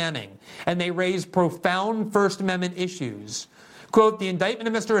Chelsea Manning, and they raise profound First Amendment issues. Quote, the indictment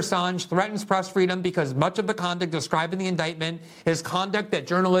of Mr. Assange threatens press freedom because much of the conduct described in the indictment is conduct that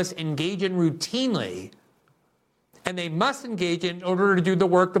journalists engage in routinely, and they must engage in order to do the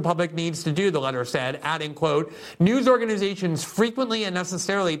work the public needs to do, the letter said, adding, quote, news organizations frequently and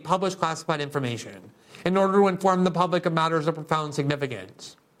necessarily publish classified information in order to inform the public of matters of profound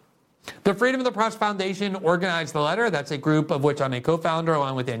significance. The Freedom of the Press Foundation organized the letter. That's a group of which I'm a co-founder,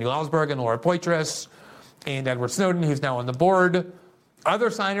 along with Andy Ellsberg and Laura Poitras and Edward Snowden, who's now on the board.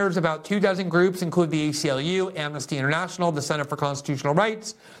 Other signers, about 24 groups, include the ACLU, Amnesty International, the Center for Constitutional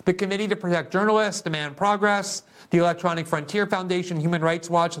Rights, the Committee to Protect Journalists, Demand Progress, the Electronic Frontier Foundation, Human Rights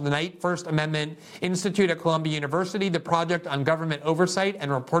Watch, and the Knight First Amendment Institute at Columbia University, the Project on Government Oversight,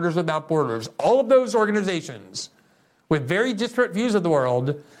 and Reporters Without Borders. All of those organizations, with very disparate views of the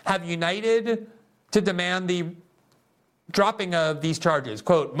world, have united to demand the dropping of these charges.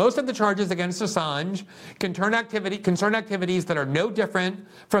 Quote, most of the charges against Assange concern activities that are no different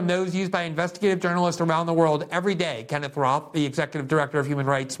from those used by investigative journalists around the world every day, Kenneth Roth, the executive director of Human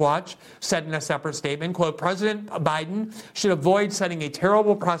Rights Watch, said in a separate statement. Quote, President Biden should avoid setting a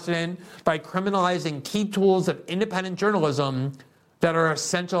terrible precedent by criminalizing key tools of independent journalism that are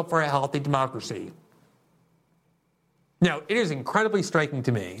essential for a healthy democracy. Now, it is incredibly striking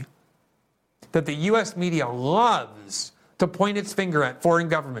to me that the U.S. media loves to point its finger at foreign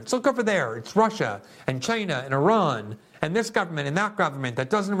governments. Look over there. It's Russia and China and Iran and this government and that government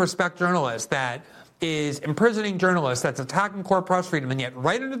that doesn't respect journalists, that is imprisoning journalists, that's attacking core press freedom. And yet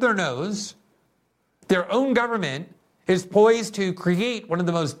right under their nose, their own government is poised to create one of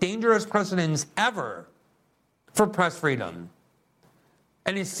the most dangerous precedents ever for press freedom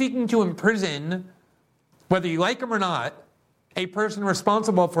and is seeking to imprison, whether you like him or not, a person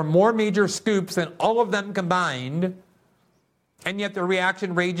responsible for more major scoops than all of them combined, and yet the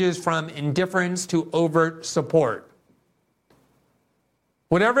reaction ranges from indifference to overt support.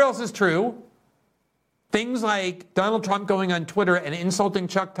 Whatever else is true, things like Donald Trump going on Twitter and insulting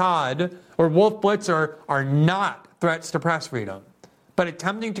Chuck Todd or Wolf Blitzer are not threats to press freedom, but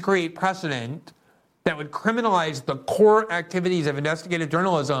attempting to create precedent that would criminalize the core activities of investigative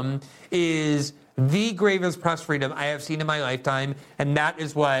journalism is the gravest press freedom I have seen in my lifetime, and that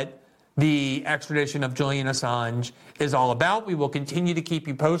is what the extradition of Julian Assange is all about. We will continue to keep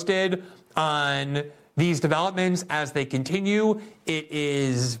you posted on these developments as they continue. It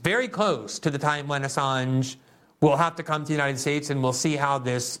is very close to the time when Assange will have to come to the United States, and we'll see how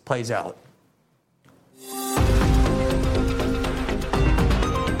this plays out.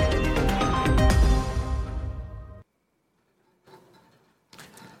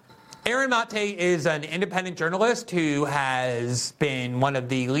 Aaron Maté is an independent journalist who has been one of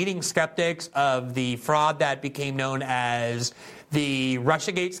the leading skeptics of the fraud that became known as the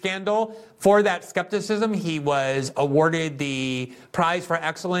Russiagate scandal. For that skepticism, he was awarded the Prize for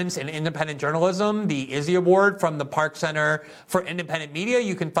Excellence in Independent Journalism, the Izzy Award from the Park Center for Independent Media.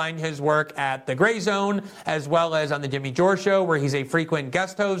 You can find his work at The Gray Zone, as well as on The Jimmy Dore Show, where he's a frequent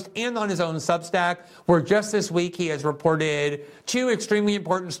guest host, and on his own Substack, where just this week he has reported 2 extremely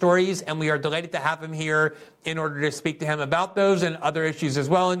important stories, and we are delighted to have him here in order to speak to him about those and other issues as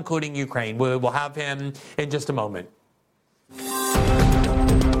well, including Ukraine. We'll have him in just a moment.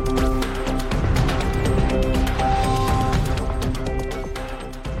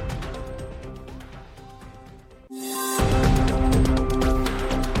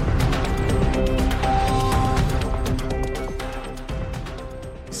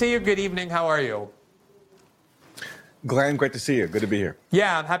 See you. Good evening. How are you? Glenn, great to see you. Good to be here.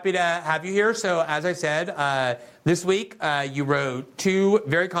 Yeah, I'm happy to have you here. So, as I said, this week you wrote 2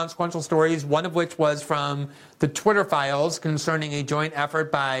 very consequential stories, one of which was from the Twitter files concerning a joint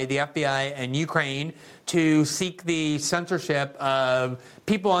effort by the FBI and Ukraine to seek the censorship of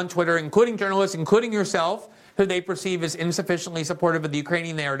people on Twitter, including journalists, including yourself, who they perceive as insufficiently supportive of the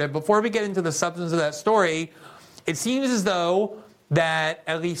Ukrainian narrative. Before we get into the substance of that story, it seems as though that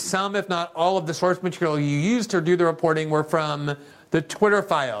at least some, if not all, of the source material you used to do the reporting were from the Twitter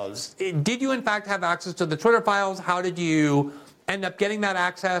files. Did you, in fact, have access to the Twitter files? How did you end up getting that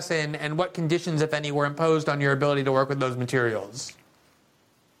access, and what conditions, if any, were imposed on your ability to work with those materials?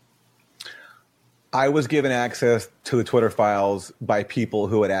 I was given access to the Twitter files by people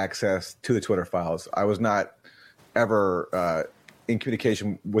who had access to the Twitter files. I was not ever in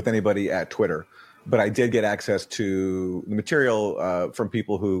communication with anybody at Twitter. But I did get access to the material from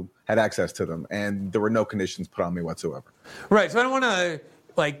people who had access to them, and there were no conditions put on me whatsoever. Right. So I don't want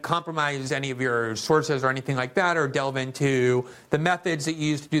to compromise any of your sources or anything like that, or delve into the methods that you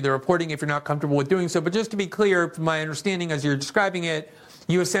use to do the reporting if you're not comfortable with doing so. But just to be clear, from my understanding as you're describing it,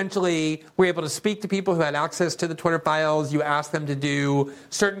 you essentially were able to speak to people who had access to the Twitter files. You asked them to do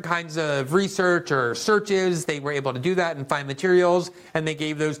certain kinds of research or searches. They were able to do that and find materials, and they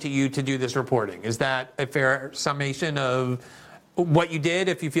gave those to you to do this reporting. Is that a fair summation of what you did,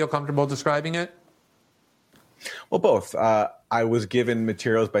 if you feel comfortable describing it? Well, both. I was given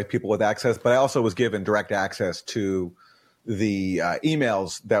materials by people with access, but I also was given direct access to the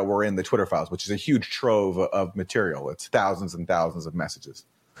emails that were in the Twitter files, which is a huge trove of material. It's thousands and thousands of messages.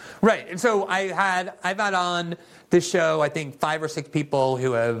 Right. And so I've had on this show, I think, 5 or 6 people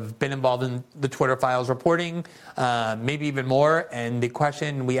who have been involved in the Twitter files reporting, maybe even more. And the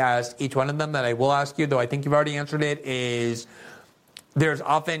question we asked each one of them that I will ask you, though I think you've already answered it, is there's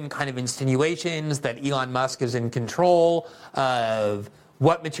often kind of insinuations that Elon Musk is in control of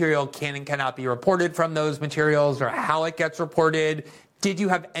what material can and cannot be reported from those materials, or how it gets reported. Did you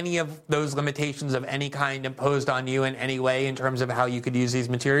have any of those limitations of any kind imposed on you in any way in terms of how you could use these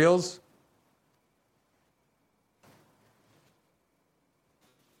materials?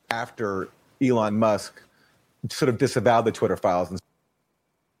 After Elon Musk sort of disavowed the Twitter files and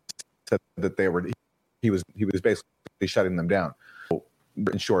said that he was basically shutting them down.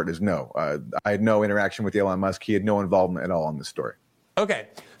 In short, is no. I had no interaction with Elon Musk. He had no involvement at all in this story. Okay,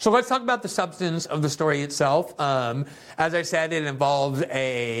 so let's talk about the substance of the story itself. As I said, it involves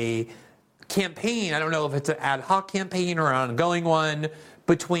a campaign. I don't know if it's an ad hoc campaign or an ongoing one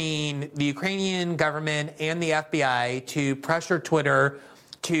between the Ukrainian government and the FBI to pressure Twitter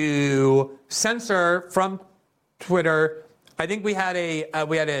to censor from Twitter. I think we had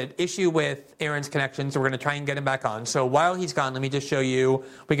an issue with Aaron's connection, so we're going to try and get him back on. So while he's gone, let me just show you.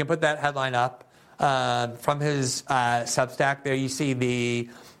 We can put that headline up. From his Substack, there you see the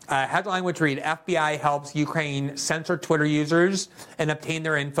headline, which read, FBI helps Ukraine censor Twitter users and obtain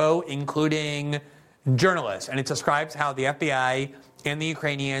their info, including journalists. And it describes how the FBI and the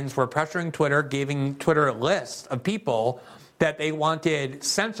Ukrainians were pressuring Twitter, giving Twitter a list of people that they wanted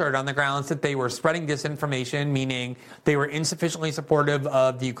censored on the grounds that they were spreading disinformation, meaning they were insufficiently supportive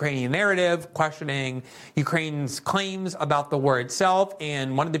of the Ukrainian narrative, questioning Ukraine's claims about the war itself.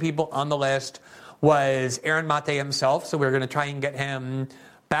 And one of the people on the list was Aaron Maté himself. So we're going to try and get him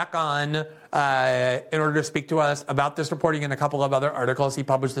back on in order to speak to us about this reporting and a couple of other articles he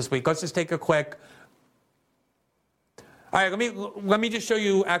published this week. Let's just take a quick... All right, let me just show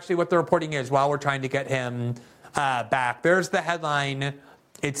you actually what the reporting is while we're trying to get him back. There's the headline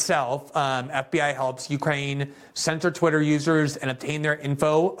itself. FBI helps Ukraine censor Twitter users and obtain their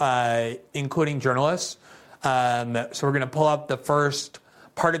info, including journalists. So we're going to pull up the first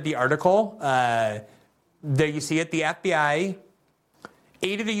part of the article. There you see it. The FBI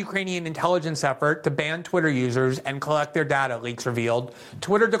aided a Ukrainian intelligence effort to ban Twitter users and collect their data, leaks revealed.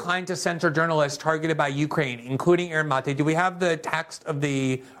 Twitter declined to censor journalists targeted by Ukraine, including Aaron Maté. Do we have the text of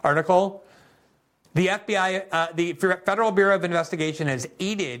the article? The FBI, the Federal Bureau of Investigation, has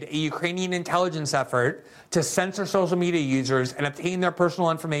aided a Ukrainian intelligence effort to censor social media users and obtain their personal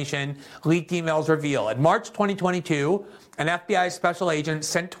information, leaked emails reveal. In March 2022, an FBI special agent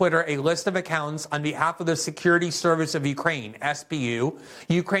sent Twitter a list of accounts on behalf of the Security Service of Ukraine, SBU,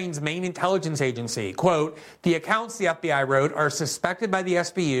 Ukraine's main intelligence agency. Quote, the accounts, the FBI wrote, are suspected by the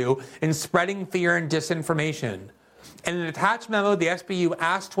SBU in spreading fear and disinformation. In an attached memo, the SBU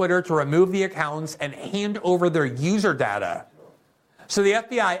asked Twitter to remove the accounts and hand over their user data. So the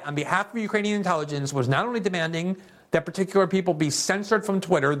FBI, on behalf of Ukrainian intelligence, was not only demanding that particular people be censored from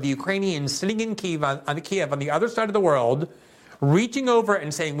Twitter, the Ukrainians sitting in Kiev on the other side of the world, reaching over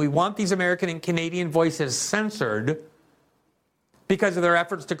and saying, we want these American and Canadian voices censored because of their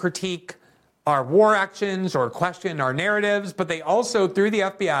efforts to critique our war actions or question our narratives. But they also, through the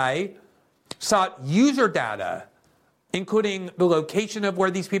FBI, sought user data, including the location of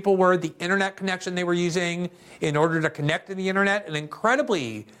where these people were, the internet connection they were using in order to connect to the internet, an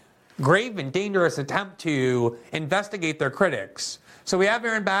incredibly grave and dangerous attempt to investigate their critics. So we have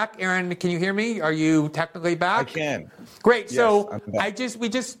Aaron back. Aaron, can you hear me? Are you technically back? I can. Great. Yes, so we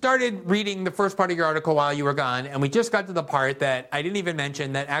just started reading the first part of your article while you were gone, and we just got to the part that I didn't even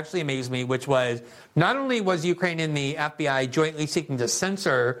mention that actually amazed me, which was not only was Ukraine and the FBI jointly seeking to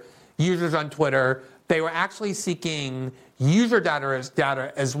censor users on Twitter, they were actually seeking user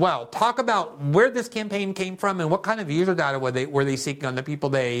data as well. Talk about where this campaign came from and what kind of user data were they seeking on the people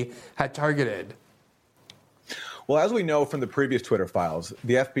they had targeted. Well, as we know from the previous Twitter files,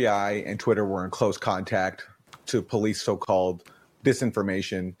 the FBI and Twitter were in close contact to police so-called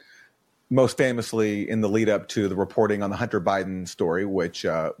disinformation, most famously in the lead up to the reporting on the Hunter Biden story, which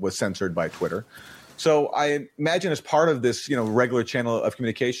was censored by Twitter. So I imagine as part of this, regular channel of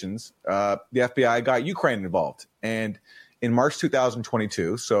communications, the FBI got Ukraine involved. And in March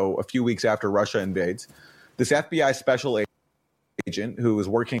 2022, so a few weeks after Russia invades, this FBI special agent who was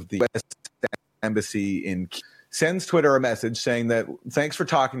working at the U.S. Embassy in Kyiv sends Twitter a message saying that thanks for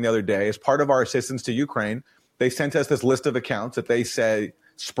talking the other day. As part of our assistance to Ukraine, they sent us this list of accounts that they say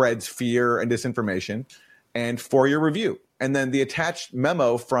spreads fear and disinformation, and for your review. And then the attached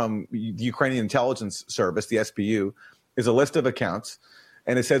memo from the Ukrainian intelligence service, the SBU, is a list of accounts.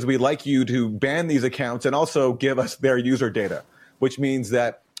 And it says, we'd like you to ban these accounts and also give us their user data, which means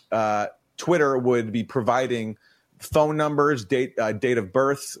that Twitter would be providing phone numbers, date of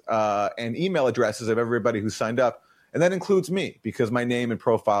birth, and email addresses of everybody who signed up. And that includes me, because my name and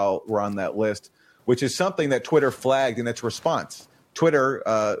profile were on that list, which is something that Twitter flagged in its response.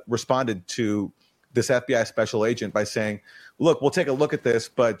 Twitter responded to this FBI special agent by saying, look, we'll take a look at this,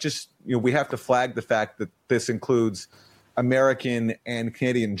 but just, we have to flag the fact that this includes American and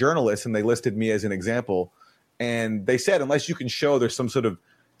Canadian journalists, and they listed me as an example. And they said, unless you can show there's some sort of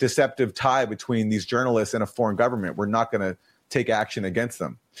deceptive tie between these journalists and a foreign government, we're not going to take action against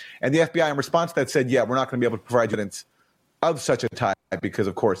them. And the FBI in response to that said, yeah, we're not going to be able to provide evidence of such a tie because,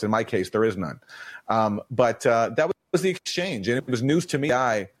 of course, in my case, there is none. But that was the exchange. And it was news to me.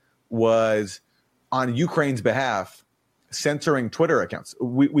 I was on Ukraine's behalf censoring Twitter accounts.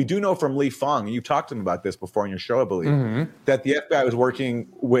 We do know from Lee Fong, and you've talked to him about this before on your show, I believe, that the FBI was working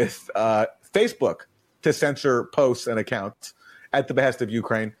with Facebook to censor posts and accounts at the behest of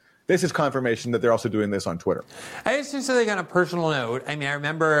Ukraine. This is confirmation that they're also doing this on Twitter. I just do something on a personal note. I mean, I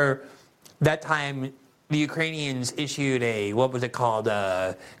remember that time the Ukrainians issued a, what was it called,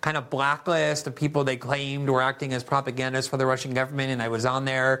 a kind of blacklist of people they claimed were acting as propagandists for the Russian government, and I was on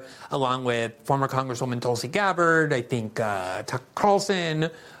there along with former Congresswoman Tulsi Gabbard, I think Tucker Carlson,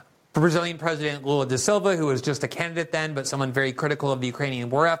 Brazilian President Lula da Silva, who was just a candidate then, but someone very critical of the Ukrainian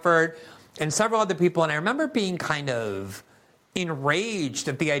war effort, and several other people. And I remember being kind of enraged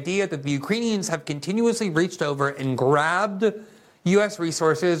at the idea that the Ukrainians have continuously reached over and grabbed U.S.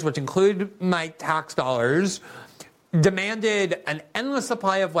 resources, which include my tax dollars, demanded an endless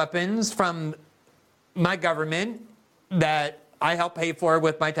supply of weapons from my government that I help pay for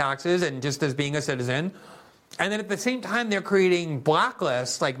with my taxes and just as being a citizen. And then at the same time, they're creating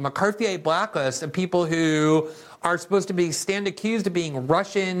blacklists, like McCarthyite blacklists, of people who are supposed to stand accused of being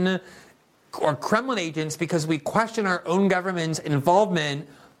Russian or Kremlin agents because we question our own government's involvement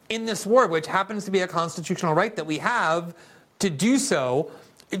in this war, which happens to be a constitutional right that we have to do so.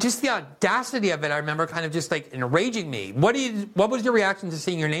 Just the audacity of it, I remember kind of just like enraging me. What was your reaction to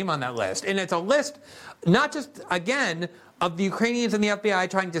seeing your name on that list? And it's a list, not just, again, of the Ukrainians and the FBI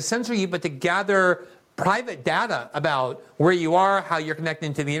trying to censor you, but to gather private data about where you are, how you're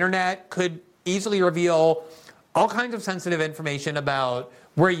connected to the internet, could easily reveal all kinds of sensitive information about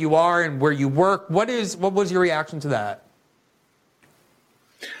where you are and where you work. What was your reaction to that?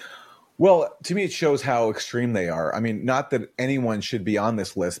 Well, to me, it shows how extreme they are. I mean, not that anyone should be on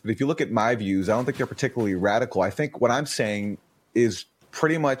this list, but if you look at my views, I don't think they're particularly radical. I think what I'm saying is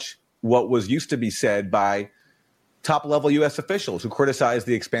pretty much what was used to be said by top-level U.S. officials who criticized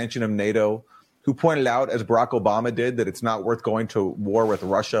the expansion of NATO, who pointed out, as Barack Obama did, that it's not worth going to war with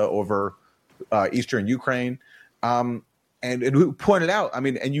Russia over eastern Ukraine, and who pointed out, I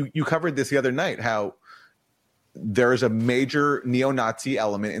mean, and you covered this the other night, how there is a major neo-Nazi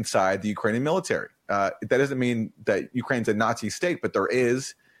element inside the Ukrainian military. That doesn't mean that Ukraine's a Nazi state, but there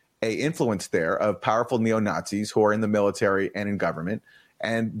is a influence there of powerful neo-Nazis who are in the military and in government.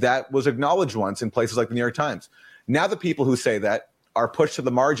 And that was acknowledged once in places like the New York Times. Now the people who say that are pushed to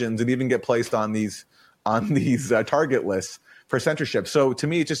the margins and even get placed on these target lists for censorship. So to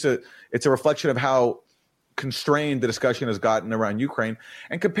me, it's a reflection of how constrained the discussion has gotten around Ukraine.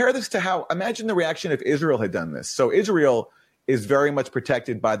 And compare this to how, imagine the reaction if Israel had done this. So Israel is very much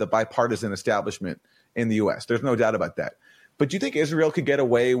protected by the bipartisan establishment in the U.S. There's no doubt about that. But do you think Israel could get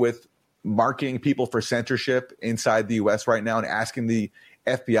away with marking people for censorship inside the U.S. right now and asking the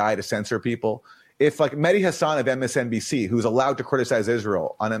FBI to censor people? If like Mehdi Hassan of MSNBC, who's allowed to criticize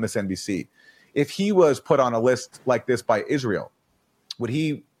Israel on MSNBC, if he was put on a list like this by Israel, would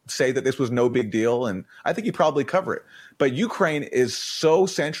he say that this was no big deal? And I think he'd probably cover it. But Ukraine is so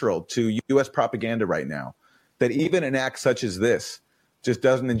central to U.S. propaganda right now that even an act such as this just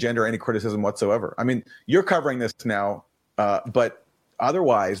doesn't engender any criticism whatsoever. I mean, you're covering this now, but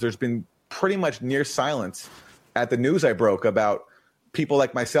otherwise there's been pretty much near silence at the news I broke about people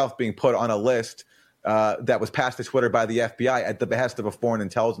like myself being put on a list that was passed to Twitter by the FBI at the behest of a foreign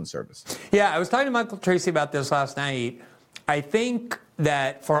intelligence service. Yeah, I was talking to Michael Tracy about this last night. I think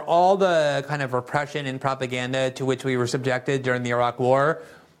that for all the kind of repression and propaganda to which we were subjected during the Iraq War,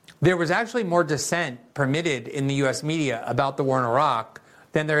 there was actually more dissent permitted in the U.S. media about the war in Iraq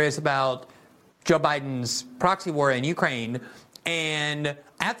than there is about Joe Biden's proxy war in Ukraine. And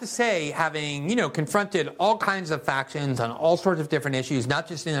I have to say, having, confronted all kinds of factions on all sorts of different issues, not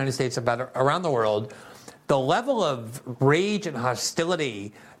just in the United States, but around the world, the level of rage and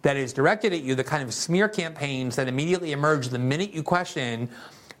hostility that is directed at you, the kind of smear campaigns that immediately emerge the minute you question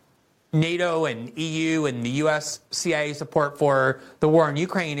NATO and EU and the U.S. CIA support for the war in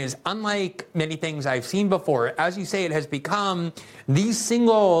Ukraine is unlike many things I've seen before. As you say, it has become the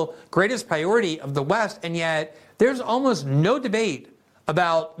single greatest priority of the West, and yet there's almost no debate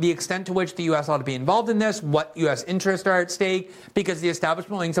about the extent to which the U.S. ought to be involved in this, what U.S. interests are at stake, because the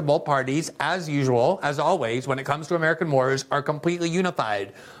establishment wings of both parties, as usual, as always, when it comes to American wars, are completely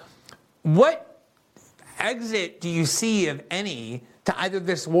unified. What exit do you see, if any, to either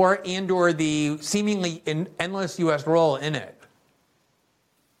this war and or the seemingly endless U.S. role in it?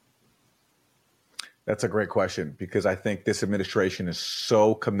 That's a great question, because I think this administration is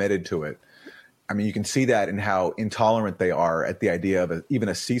so committed to it. I mean, you can see that in how intolerant they are at the idea of even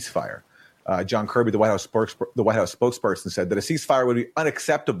a ceasefire. John Kirby, the White House spokesperson, said that a ceasefire would be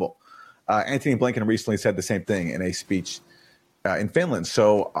unacceptable. Antony Blinken recently said the same thing in a speech in Finland.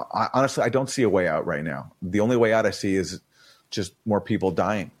 So honestly, I don't see a way out right now. The only way out I see is just more people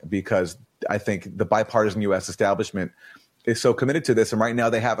dying, because I think the bipartisan U.S. establishment is so committed to this. And right now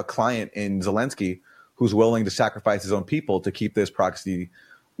they have a client in Zelensky who's willing to sacrifice his own people to keep this proxy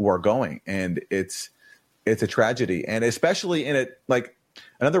war going. And it's a tragedy. And especially in it, like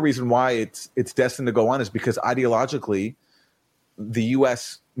another reason why it's destined to go on is because ideologically the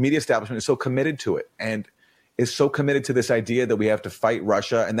U.S. media establishment is so committed to it and is so committed to this idea that we have to fight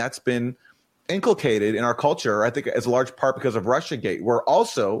Russia. And that's been inculcated in our culture, I think, as a large part because of Russiagate. We're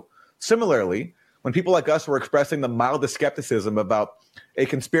also, similarly, when people like us were expressing the mildest skepticism about a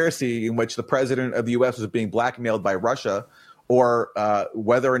conspiracy in which the president of the U.S. was being blackmailed by Russia, or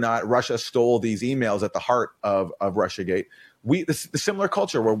whether or not Russia stole these emails at the heart of Russiagate, the similar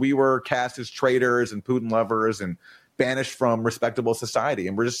culture where we were cast as traitors and Putin lovers and banished from respectable society.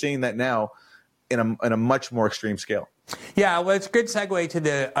 And we're just seeing that now in a much more extreme scale. Yeah, well, it's a good segue to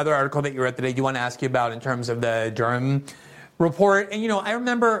the other article that you wrote that I do want to ask you about in terms of the Durham report. And, I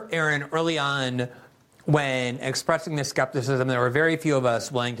remember, Aaron, early on when expressing this skepticism, there were very few of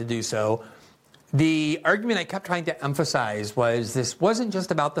us willing to do so. The argument I kept trying to emphasize was this wasn't just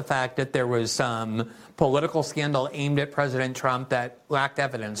about the fact that there was some political scandal aimed at President Trump that lacked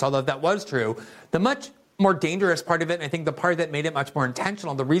evidence, although that was true. The much more dangerous part of it, and I think the part that made it much more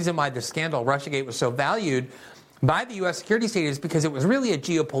intentional, the reason why the scandal, Russiagate, was so valued, by the U.S. security state is because it was really a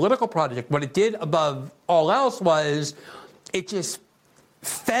geopolitical project. What it did above all else was it just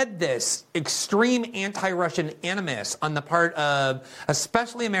fed this extreme anti-Russian animus on the part of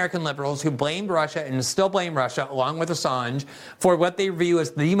especially American liberals who blamed Russia and still blame Russia, along with Assange, for what they view as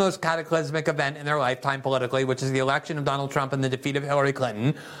the most cataclysmic event in their lifetime politically, which is the election of Donald Trump and the defeat of Hillary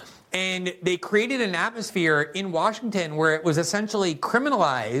Clinton. And they created an atmosphere in Washington where it was essentially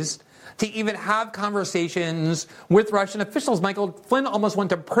criminalized to even have conversations with Russian officials. Michael Flynn almost went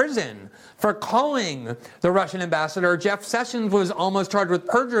to prison for calling the Russian ambassador. Jeff Sessions was almost charged with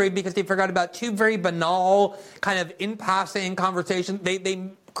perjury because they forgot about two very banal kind of in-passing conversations.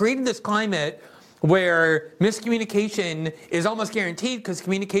 They created this climate where miscommunication is almost guaranteed because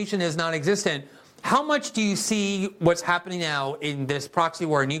communication is non-existent. How much do you see what's happening now in this proxy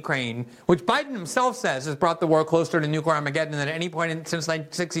war in Ukraine, which Biden himself says has brought the war closer to nuclear Armageddon than at any point since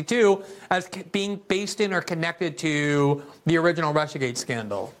 1962, as being based in or connected to the original Russiagate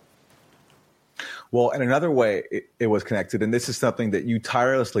scandal? Well, and another way it was connected, and this is something that you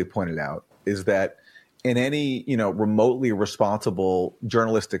tirelessly pointed out, is that in any remotely responsible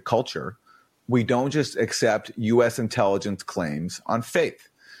journalistic culture, we don't just accept U.S. intelligence claims on faith.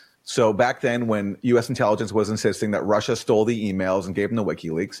 So back then, when U.S. intelligence was insisting that Russia stole the emails and gave them the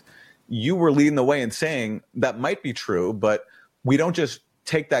WikiLeaks, you were leading the way in saying that might be true, but we don't just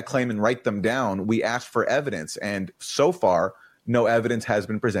take that claim and write them down. We ask for evidence. And so far, no evidence has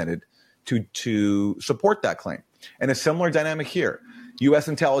been presented to support that claim. And a similar dynamic here. U.S.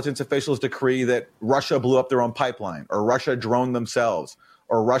 intelligence officials decree that Russia blew up their own pipeline, or Russia droned themselves,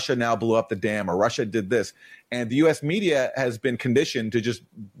 or Russia now blew up the dam, or Russia did this. And the U.S. media has been conditioned to just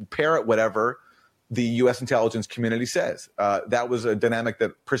parrot whatever the U.S. intelligence community says. That was a dynamic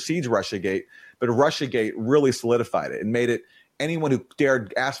that precedes Russiagate, but Russiagate really solidified it and made it anyone who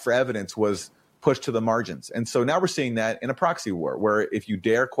dared ask for evidence was pushed to the margins. And so now we're seeing that in a proxy war, where if you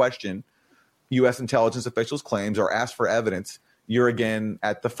dare question U.S. intelligence officials' claims or ask for evidence, you're again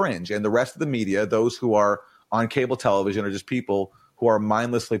at the fringe. And the rest of the media, those who are on cable television, are just people who are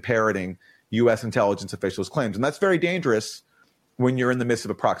mindlessly parroting U.S. intelligence officials' claims. And that's very dangerous when you're in the midst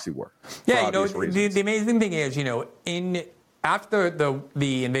of a proxy war. Yeah, the amazing thing is, after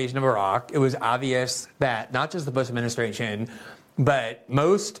the invasion of Iraq, it was obvious that not just the Bush administration, but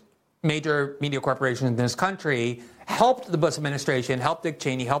most major media corporations in this country helped the Bush administration, helped Dick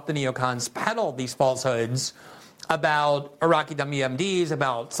Cheney, helped the neocons peddle these falsehoods about Iraqi WMDs,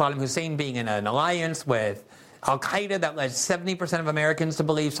 about Saddam Hussein being in an alliance with Al-Qaeda that led 70% of Americans to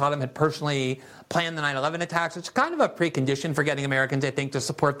believe Saddam had personally planned the 9/11 attacks, which is kind of a precondition for getting Americans, I think, to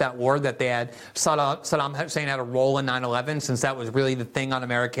support that war, that they had Saddam Hussein had a role in 9/11, since that was really the thing on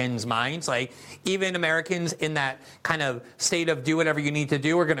Americans' minds. Like, even Americans in that kind of state of do whatever you need to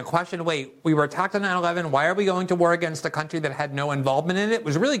do are going to question, wait, we were attacked on 9/11, why are we going to war against a country that had no involvement in it? It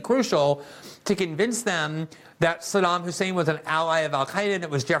was really crucial to convince them that Saddam Hussein was an ally of Al-Qaeda, and it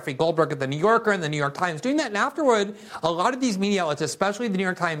was Jeffrey Goldberg at the New Yorker and the New York Times doing that. And afterward, a lot of these media outlets, especially the New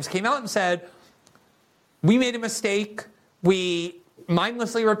York Times, came out and said, we made a mistake. We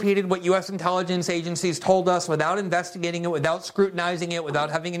mindlessly repeated what U.S. intelligence agencies told us without investigating it, without scrutinizing it, without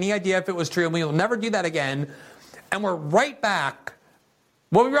having any idea if it was true, and we will never do that again. And we're right back.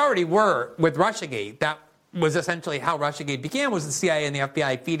 Well, we already were with Russiagate. That was essentially how Russiagate began, was the CIA and the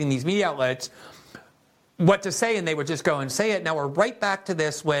FBI feeding these media outlets what to say, and they would just go and say it. Now we're right back to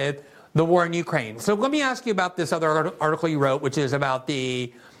this with the war in Ukraine. So let me ask you about this other article you wrote, which is about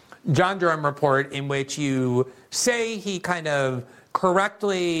the John Durham report, in which you say he kind of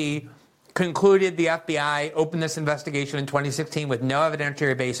correctly concluded the FBI opened this investigation in 2016 with no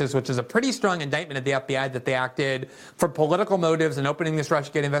evidentiary basis, which is a pretty strong indictment of the FBI that they acted for political motives in opening this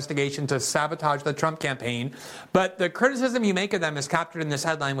Russiagate investigation to sabotage the Trump campaign. But the criticism you make of them is captured in this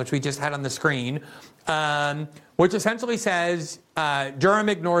headline, which we just had on the screen, which essentially says Durham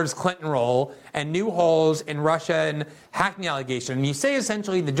ignores Clinton role and new holes in Russian hacking allegation. And you say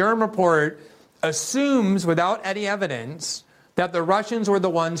essentially the Durham report assumes without any evidence that the Russians were the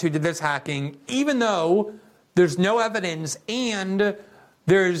ones who did this hacking, even though there's no evidence and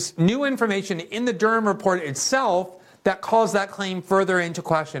there's new information in the Durham report itself that calls that claim further into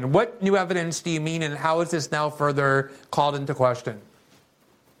question. What new evidence do you mean, and how is this now further called into question?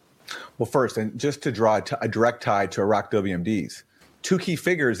 Well, first, and just to draw a direct tie to Iraq WMDs, two key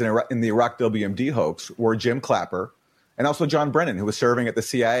figures in the Iraq WMD hoax were Jim Clapper and also John Brennan, who was serving at the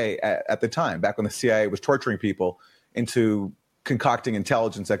CIA at the time, back when the CIA was torturing people into concocting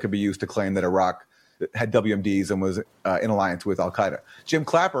intelligence that could be used to claim that Iraq had WMDs and was in alliance with Al-Qaeda. Jim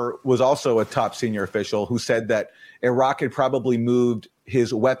Clapper was also a top senior official who said that Iraq had probably moved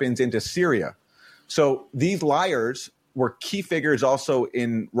his weapons into Syria So these liars were key figures also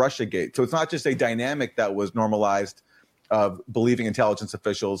in Russiagate. So it's not just a dynamic that was normalized of believing intelligence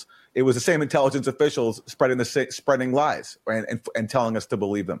officials. It was the same intelligence officials spreading lies and telling us to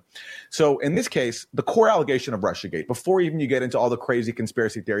believe them. So in this case, the core allegation of Russiagate, before even you get into all the crazy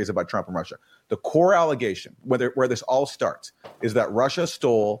conspiracy theories about Trump and Russia, the core allegation, where this all starts, is that Russia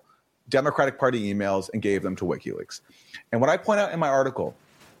stole Democratic Party emails and gave them to WikiLeaks. And what I point out in my article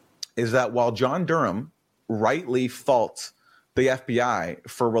is that while John Durham rightly faults the FBI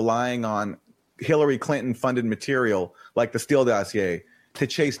for relying on Hillary Clinton funded material like the Steele dossier to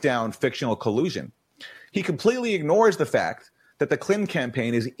chase down fictional collusion, he completely ignores the fact that the Clinton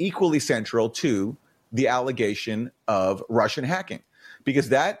campaign is equally central to the allegation of Russian hacking, because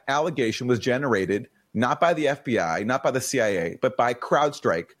that allegation was generated not by the FBI, not by the CIA, but by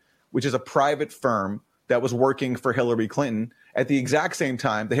CrowdStrike, which is a private firm that was working for Hillary Clinton at the exact same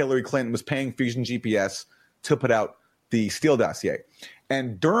time that Hillary Clinton was paying Fusion GPS to put out the Steele dossier.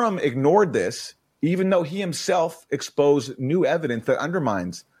 And Durham ignored this, even though he himself exposed new evidence that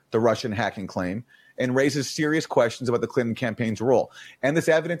undermines the Russian hacking claim and raises serious questions about the Clinton campaign's role. And this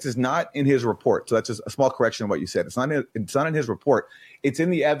evidence is not in his report. So that's just a small correction of what you said. It's not in his report. It's in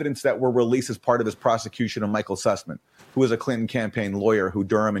the evidence that were released as part of his prosecution of Michael Sussman, who was a Clinton campaign lawyer who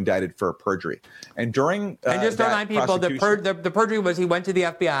Durham indicted for perjury. And during and just to remind people, the perjury was he went to the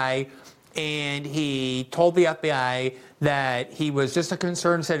FBI and he told the FBI that he was just a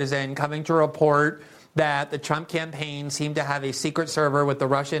concerned citizen coming to report that the Trump campaign seemed to have a secret server with the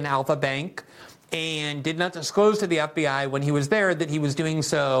Russian Alpha Bank, and did not disclose to the FBI when he was there that he was doing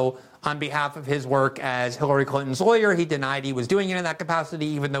so on behalf of his work as Hillary Clinton's lawyer. He denied he was doing it in that capacity,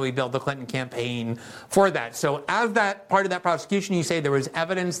 even though he built the Clinton campaign for that. So as that part of that prosecution, you say there was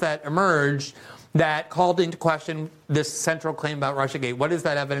evidence that emerged that called into question this central claim about Russiagate. What is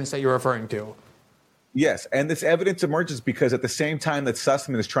that evidence that you're referring to? Yes, and this evidence emerges because at the same time that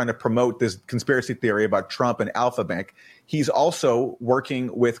Sussman is trying to promote this conspiracy theory about Trump and Alpha Bank, he's also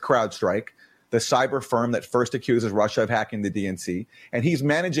working with CrowdStrike, the cyber firm that first accuses Russia of hacking the DNC, and he's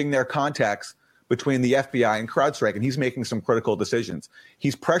managing their contacts between the FBI and CrowdStrike, and he's making some critical decisions.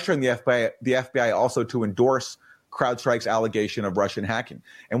 He's pressuring the FBI also to endorse CrowdStrike's allegation of Russian hacking.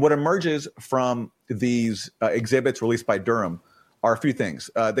 And what emerges from these exhibits released by Durham are a few things.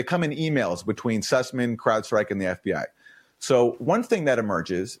 They come in emails between Sussman, CrowdStrike, and the FBI. So one thing that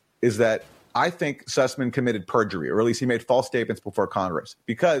emerges is that I think Sussman committed perjury, or at least he made false statements before Congress,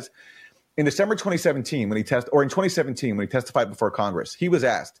 because in December 2017, in 2017, when he testified before Congress, he was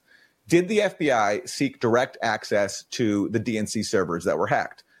asked, did the FBI seek direct access to the DNC servers that were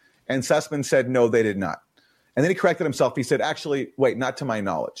hacked? And Sussman said, no, they did not. And then he corrected himself. He said, actually, wait, not to my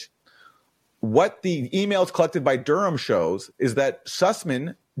knowledge. What the emails collected by Durham shows is that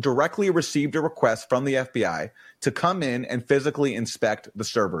Sussman directly received a request from the FBI to come in and physically inspect the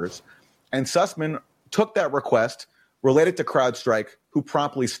servers. And Sussman took that request, related to CrowdStrike, who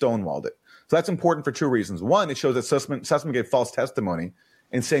promptly stonewalled it. So that's important for two reasons. One, it shows that Sussman gave false testimony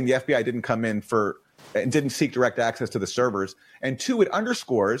in saying the FBI didn't come in and didn't seek direct access to the servers. And two, it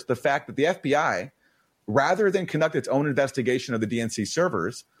underscores the fact that the FBI, rather than conduct its own investigation of the DNC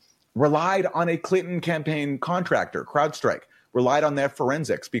servers, relied on a Clinton campaign contractor, CrowdStrike, relied on their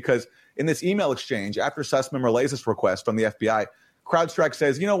forensics, because in this email exchange, after Sussman relays this request from the FBI, CrowdStrike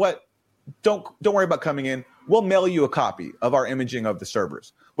says, you know what, don't worry about coming in. We'll mail you a copy of our imaging of the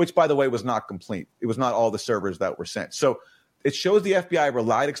servers, which, by the way, was not complete. It was not all the servers that were sent. So it shows the FBI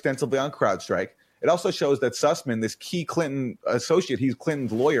relied extensively on CrowdStrike. It also shows that Sussman, this key Clinton associate, he's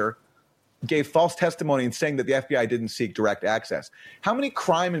Clinton's lawyer, gave false testimony in saying that the FBI didn't seek direct access. How many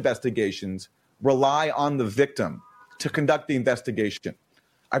crime investigations rely on the victim to conduct the investigation?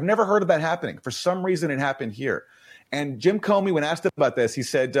 I've never heard of that happening. For some reason, it happened here. And Jim Comey, when asked about this, he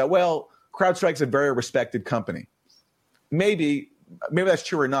said, well, CrowdStrike's a very respected company. Maybe that's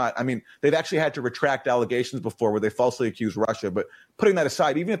true or not. I mean, they've actually had to retract allegations before where they falsely accused Russia. But putting that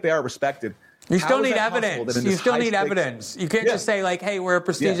aside, even if they are respected, you still need evidence. You still need evidence. You can't just say, like, hey, we're a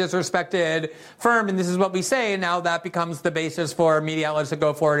prestigious, respected firm, and this is what we say, and now that becomes the basis for media outlets to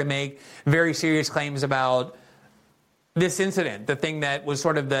go forward and make very serious claims about this incident, the thing that was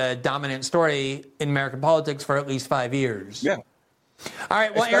sort of the dominant story in American politics for at least 5 years. Yeah. All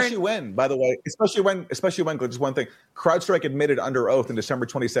right. Well, especially when, just one thing, CrowdStrike admitted under oath in December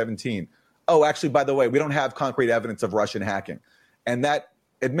 2017, oh, actually, by the way, we don't have concrete evidence of Russian hacking. And that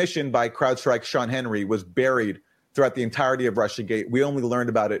admission by CrowdStrike Sean Henry was buried throughout the entirety of Russiagate. We only learned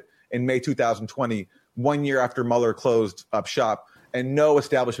about it in May 2020, 1 year after Mueller closed up shop, and no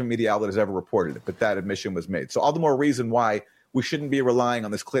establishment media outlet has ever reported it, but that admission was made. So all the more reason why we shouldn't be relying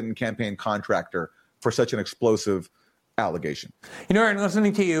on this Clinton campaign contractor for such an explosive allegation. Aaron,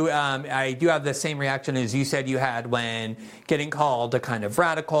 listening to you, I do have the same reaction as you said you had when getting called a kind of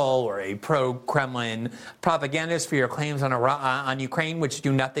radical or a pro-Kremlin propagandist for your claims on Ukraine, which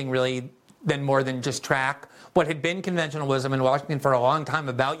do nothing really more than just track what had been conventional wisdom in Washington for a long time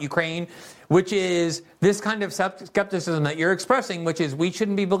about Ukraine, which is this kind of skepticism that you're expressing, which is we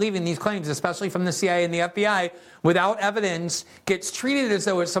shouldn't be believing these claims, especially from the CIA and the FBI, without evidence, gets treated as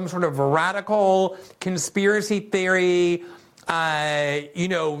though it's some sort of radical conspiracy theory,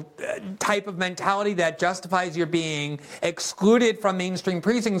 type of mentality that justifies your being excluded from mainstream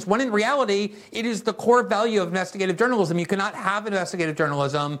precincts, when in reality, it is the core value of investigative journalism. You cannot have investigative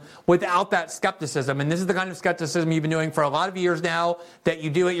journalism without that skepticism. And this is the kind of skepticism you've been doing for a lot of years now that you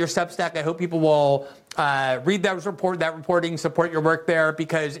do at your Substack. I hope people will read that reporting, support your work there,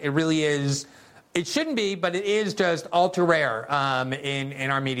 because it really is. It shouldn't be, but it is just all too rare in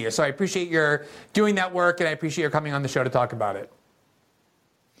our media. So I appreciate your doing that work, and I appreciate your coming on the show to talk about it.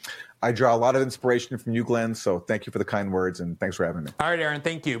 I draw a lot of inspiration from you, Glenn, so thank you for the kind words, and thanks for having me. All right, Aaron,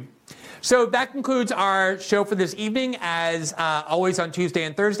 thank you. So that concludes our show for this evening. As always on Tuesday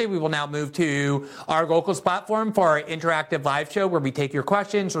and Thursday, we will now move to our Locals platform for our interactive live show where we take your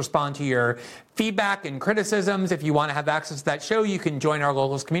questions, respond to your feedback and criticisms. If you want to have access to that show, you can join our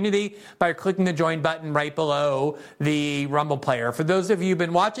Locals community by clicking the join button right below the Rumble player. For those of you who've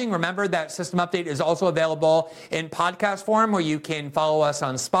been watching, remember that System Update is also available in podcast form, where you can follow us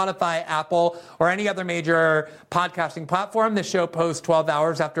on Spotify, Apple, or any other major podcasting platform. The show posts 12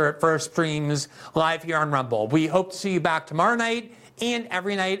 hours after it first streams live here on Rumble. We hope to see you back tomorrow night and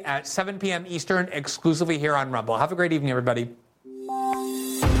every night at 7 p.m. Eastern, exclusively here on Rumble. Have a great evening, everybody.